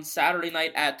night on Saturday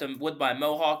night at Woodbine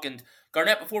Mohawk. And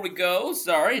Garnett, before we go,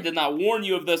 sorry, did not warn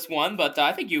you of this one, but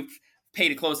I think you've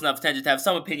paid close enough attention to have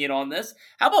some opinion on this.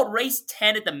 How about race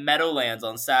 10 at the Meadowlands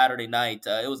on Saturday night?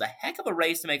 It was a heck of a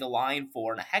race to make a line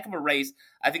for, and a heck of a race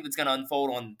I think that's going to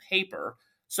unfold on paper.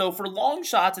 So for long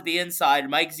shots at the inside,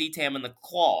 Mike Zetam and the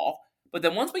Claw. But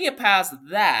then once we get past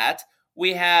that,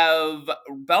 we have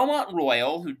Belmont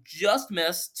Royal, who just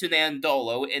missed to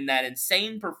Nandolo in that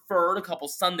insane preferred a couple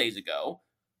Sundays ago.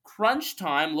 Crunch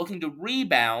Time looking to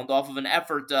rebound off of an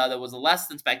effort that was less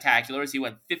than spectacular as he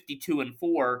went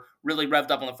 52-4, really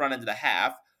revved up on the front end of the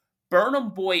half.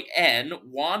 Burnham Boy N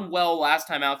won well last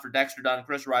time out for Dexter Dunn,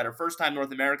 Chris Ryder, first time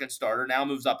North American starter, now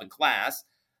moves up in class.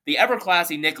 The ever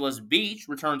classy Nicholas Beach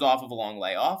returns off of a long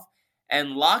layoff.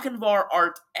 And Lochinvar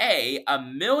Art a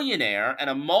millionaire and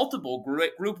a multiple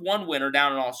Group 1 winner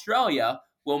down in Australia,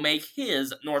 will make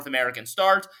his North American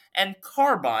start. And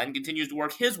Carbine continues to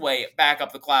work his way back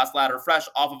up the class ladder, fresh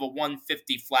off of a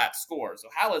 150 flat score. So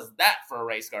how is that for a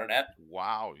race, Garnett?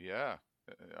 Wow, yeah.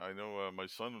 I know my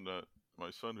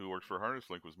son who works for Harness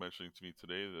Link was mentioning to me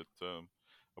today that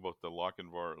about the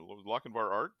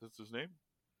Lochinvar Art. That's his name.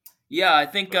 Yeah, I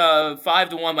think Uh,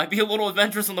 5-1 might be a little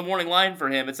adventurous on the morning line for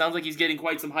him. It sounds like he's getting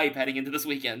quite some hype heading into this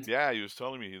weekend. yeah, he was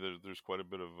telling me there's quite a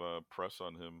bit of press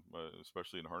on him,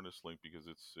 especially in Harness Link because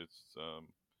it's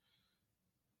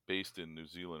based in New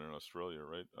Zealand and Australia,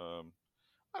 right?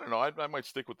 I don't know. I might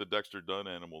stick with the Dexter Dunn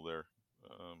animal there.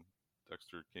 Um,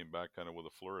 Dexter came back kind of with a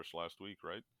flourish last week,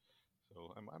 right?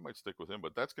 So I might stick with him,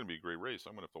 but that's going to be a great race.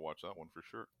 I'm going to have to watch that one for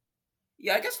sure.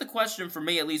 Yeah, I guess the question for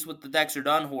me, at least with the Dexter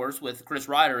Dunn horse with Chris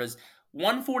Ryder, is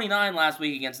 149 last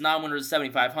week against non-winners of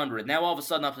 7,500. Now all of a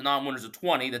sudden up to non-winners of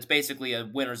 20. That's basically a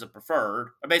winners of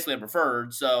preferred, or basically a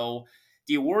preferred. So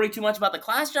do you worry too much about the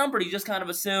class jump, or do you just kind of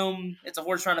assume it's a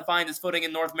horse trying to find his footing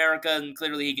in North America and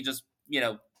clearly he can just,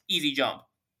 easy jump?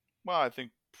 Well, I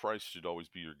think price should always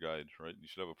be your guide, right? You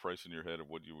should have a price in your head of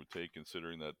what you would take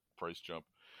considering that price jump.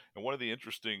 And one of the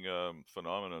interesting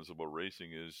phenomena about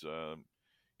racing is,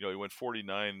 he went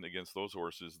 49 against those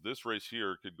horses. This race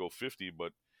here could go 50,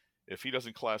 but if he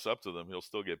doesn't class up to them, he'll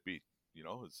still get beat.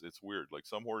 It's weird. Like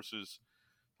some horses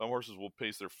will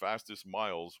pace their fastest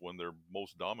miles when they're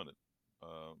most dominant,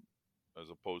 um, as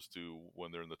opposed to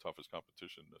when they're in the toughest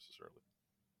competition necessarily.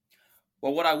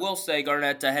 Well, what I will say,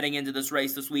 Garnett, heading into this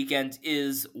race this weekend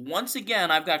is, once again,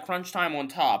 I've got Crunch Time on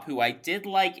top, who I did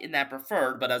like in that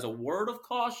preferred, but as a word of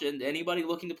caution to anybody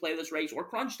looking to play this race or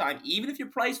Crunch Time, even if your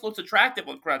price looks attractive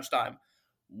with Crunch Time,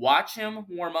 watch him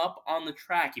warm up on the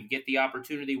track. If you get the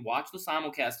opportunity, watch the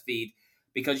simulcast feed,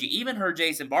 because you even heard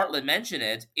Jason Bartlett mention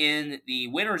it in the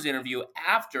winner's interview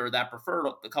after that preferred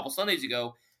a couple Sundays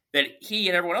ago, that he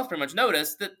and everyone else pretty much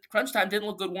noticed that Crunch Time didn't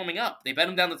look good warming up. They bet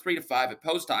him down to 3-5 at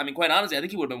post time. I mean, quite honestly, I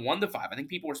think he would have been 1-5. I think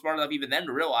people were smart enough even then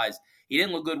to realize he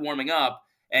didn't look good warming up,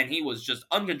 and he was just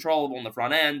uncontrollable in the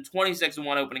front end.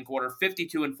 26-1 opening quarter,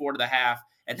 52-4 to the half,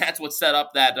 and that's what set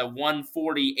up that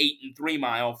 148-3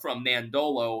 mile from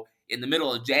Nandolo in the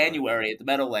middle of Right. January at the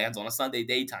Meadowlands on a Sunday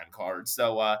daytime card.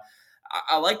 So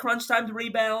I like crunch time to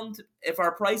rebound if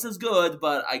our price is good,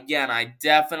 but again, I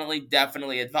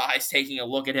definitely advise taking a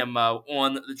look at him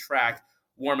on the track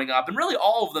warming up, and really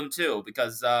all of them too,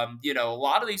 because a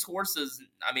lot of these horses.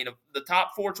 I mean, the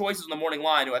top four choices in the morning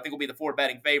line, who I think will be the four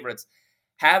betting favorites,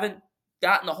 haven't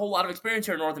gotten a whole lot of experience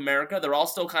here in North America. They're all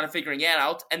still kind of figuring it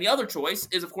out. And the other choice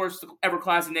is, of course, the ever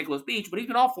classy Nicholas Beach, but he's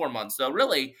been off 4 months. So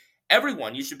really,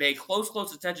 everyone you should pay close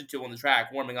attention to on the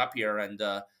track warming up here and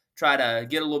try to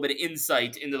get a little bit of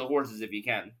insight into the horses if you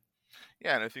can.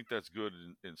 Yeah, and I think that's good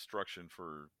instruction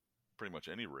for pretty much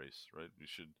any race, right? You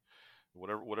should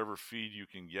whatever feed you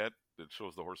can get that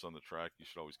shows the horse on the track, you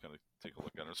should always kind of take a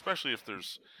look at it, especially if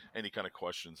there's any kind of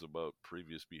questions about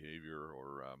previous behavior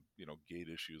or gait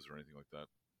issues or anything like that.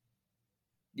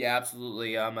 Yeah,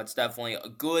 absolutely. It's definitely a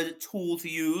good tool to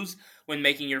use when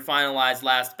making your finalized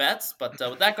last bets. But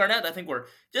with that, Garnett, I think we're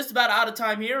just about out of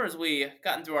time here as we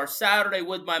got into our Saturday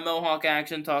with my Mohawk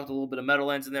action, talked a little bit of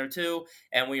Meadowlands in there too,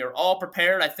 and we are all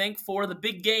prepared, I think, for the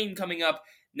big game coming up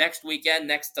next weekend,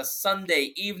 next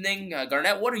Sunday evening.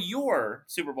 Garnett, what are your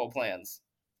Super Bowl plans?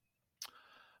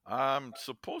 I'm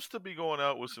supposed to be going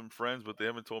out with some friends, but they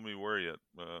haven't told me where yet.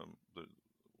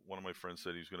 One of my friends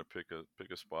said he's going to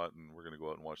pick a spot, and we're going to go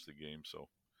out and watch the game. So,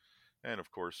 and of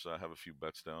course, I have a few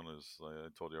bets down. As I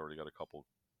told you, I already got a couple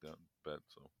down bet.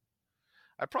 So,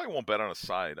 I probably won't bet on a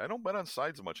side. I don't bet on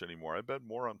sides much anymore. I bet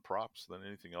more on props than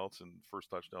anything else, and first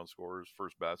touchdown scorers,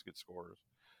 first basket scorers.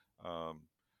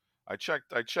 I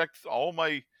checked all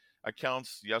my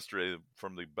accounts yesterday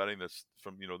from the betting that's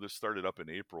from this started up in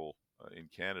April in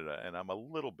Canada, and I'm a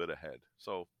little bit ahead.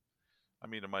 So, I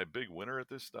mean, am I a big winner at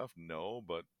this stuff? No,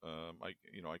 but I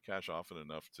cash often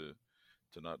enough to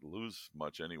not lose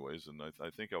much, anyways. And I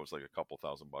think I was like a couple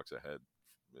 $1,000 ahead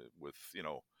with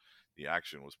the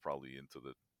action was probably into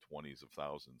the 20s of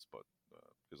thousands, but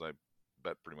because I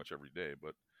bet pretty much every day.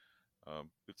 But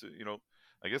it's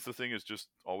I guess the thing is just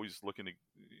always looking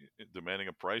to demanding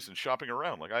a price and shopping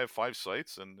around. Like I have 5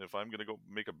 sites, and if I'm going to go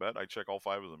make a bet, I check all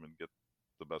 5 of them and get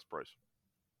the best price.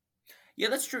 Yeah,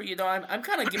 that's true. I'm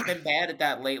kind of been bad at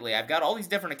that lately. I've got all these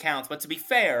different accounts, but to be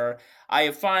fair, I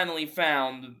have finally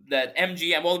found that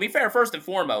MGM. Well, to be fair, first and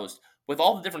foremost, with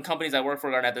all the different companies I work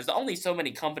for, Garnett, there's only so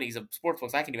many companies of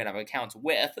sportsbooks I can even have accounts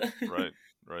with. Right,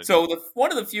 right. So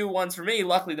one of the few ones for me,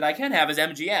 luckily, that I can have is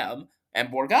MGM and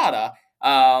Borgata.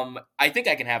 I think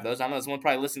I can have those. I know someone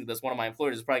probably listening to this. One of my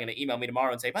employers is probably going to email me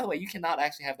tomorrow and say, "By the way, you cannot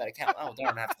actually have that account." Oh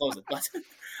darn, I have to close it. But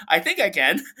I think I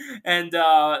can. And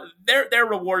their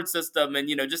reward system and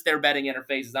just their betting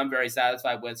interfaces, I'm very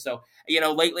satisfied with. So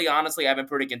lately, honestly, I've been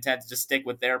pretty content to just stick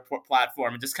with their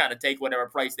platform and just kind of take whatever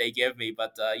price they give me.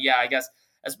 But yeah, I guess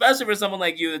especially for someone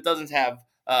like you that doesn't have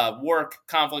work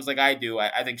conflicts like I do,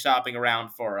 I think shopping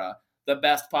around for the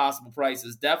best possible price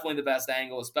is definitely the best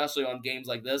angle, especially on games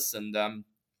like this. And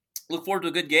look forward to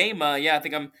a good game. Yeah, I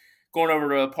think I'm going over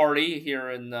to a party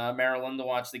here in Maryland to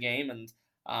watch the game. And,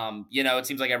 it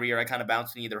seems like every year I kind of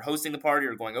bounce between either hosting the party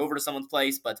or going over to someone's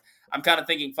place. But I'm kind of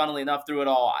thinking, funnily enough, through it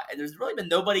all, there's really been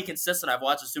nobody consistent I've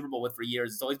watched the Super Bowl with for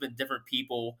years. It's always been different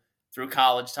people through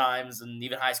college times and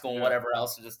even high school and whatever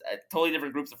else. Just totally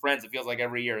different groups of friends, it feels like,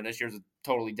 every year. And this year's a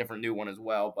totally different new one as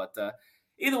well. But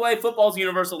either way, football's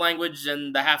universal language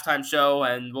and the halftime show,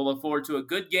 and we'll look forward to a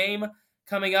good game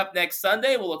coming up next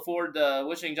Sunday. We'll look forward to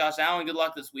wishing Josh Allen good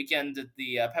luck this weekend at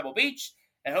the Pebble Beach.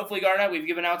 And hopefully, Garnett, we've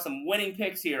given out some winning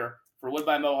picks here for Wood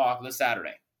by Mohawk this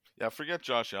Saturday. Yeah, forget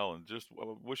Josh Allen. Just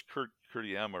wish Kurt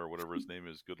Kitayama or whatever his name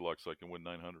is good luck so I can win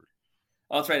 900.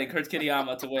 I'll try to Kurt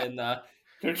Kitayama to win.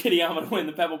 Kurt Kitayama to win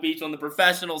the Pebble Beach on the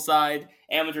professional side,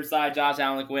 amateur side. Josh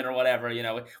Allen can win or whatever.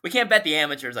 We can't bet the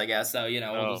amateurs, I guess. So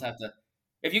we'll just have to.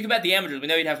 If you can bet the amateurs, we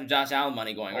know you'd have some Josh Allen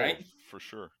money going, right? For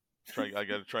sure. I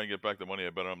got to try and get back the money I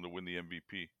bet on him to win the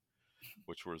MVP,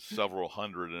 which was several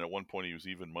hundred. And at one point, he was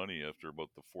even money after about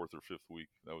the 4th or 5th week.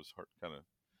 That was kind of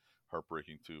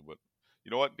heartbreaking too. But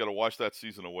you know what? Got to wash that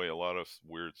season away. A lot of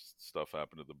weird stuff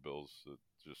happened to the Bills. That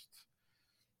just,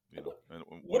 and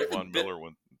when Von Miller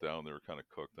went down, they were kind of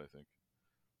cooked, I think.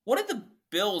 What did the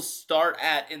Bills start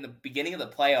at in the beginning of the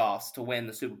playoffs to win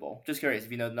the Super Bowl? Just curious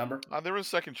if you know the number. They were in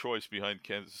second choice behind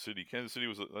Kansas City. Kansas City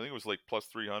was, I think it was like plus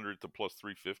 300 to plus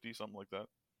 350, something like that.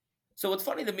 So what's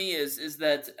funny to me is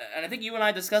that, and I think you and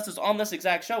I discussed this on this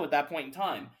exact show at that point in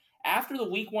time, after the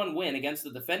Week 1 win against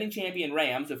the defending champion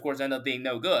Rams, who of course ended up being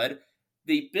no good,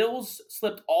 the Bills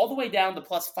slipped all the way down to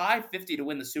plus 550 to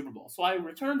win the Super Bowl. So I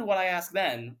returned to what I asked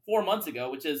then, 4 months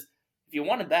ago, which is, if you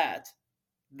wanted that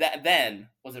then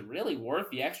was it really worth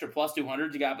the extra plus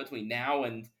 200 you got between now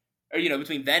and or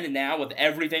between then and now, with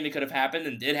everything that could have happened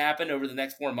and did happen over the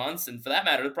next 4 months, and for that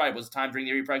matter, there probably was a time during the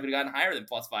year you probably could have gotten higher than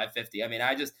plus 550. I mean,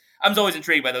 I'm always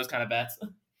intrigued by those kind of bets.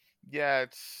 Yeah,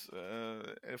 it's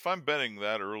if I'm betting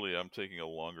that early, I'm taking a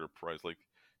longer price. Like,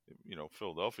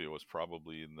 Philadelphia was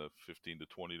probably in the 15 to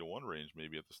 20 to 1 range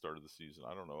maybe at the start of the season.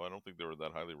 I don't know. I don't think they were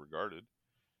that highly regarded.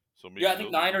 So Yeah, maybe I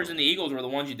think those are Niners those. and the Eagles were the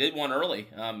ones you did want early.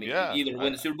 Yeah, Either I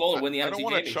win the Super Bowl or I, win the I don't NFC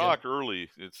want to Championship. chalk early.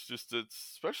 It's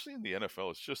especially in the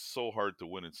NFL. It's just so hard to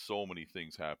win, and so many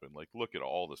things happen. Like, look at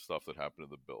all the stuff that happened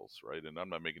to the Bills, right? And I'm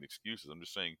not making excuses. I'm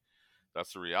just saying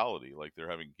that's the reality. Like,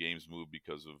 they're having games moved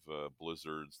because of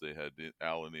blizzards. They had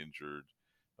Allen injured,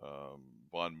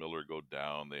 Von Miller go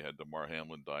down. They had DeMar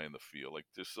Hamlin die in the field. Like,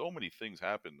 there's so many things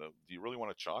happen. Do you really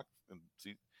want to chalk and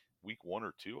see week 1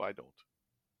 or 2? I don't.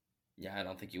 Yeah, I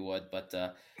don't think you would. But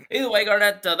either way,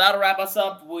 Garnett, that'll wrap us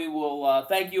up. We will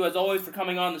thank you, as always, for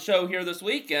coming on the show here this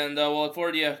week, and we'll look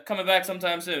forward to you coming back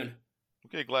sometime soon.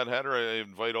 Okay, Glad Hatter. I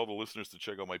invite all the listeners to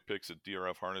check out my picks at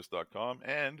drfharness.com.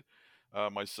 And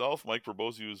myself, Mike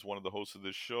Verbosio, is one of the hosts of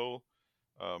this show.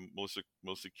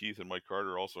 Melissa Keith and Mike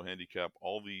Carter also handicap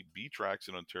all the B tracks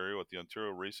in Ontario at the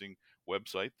Ontario Racing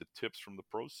website, the Tips from the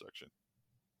Pros section.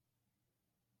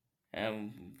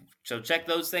 And so check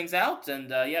those things out, and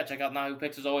check out Yahoo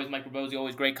Picks as always. Mike Robosi,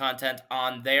 always great content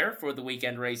on there for the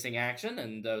weekend racing action,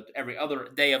 and every other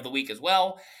day of the week as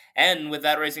well. And with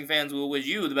that, racing fans, we will wish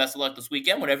you the best of luck this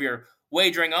weekend, whatever you're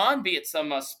wagering on, be it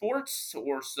some sports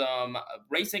or some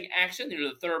racing action, either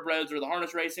the thoroughbreds or the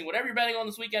harness racing, whatever you're betting on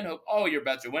this weekend. Hope all your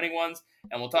bets are winning ones,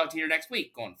 and we'll talk to you next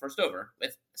week. Going first over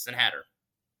with Sin Hatter.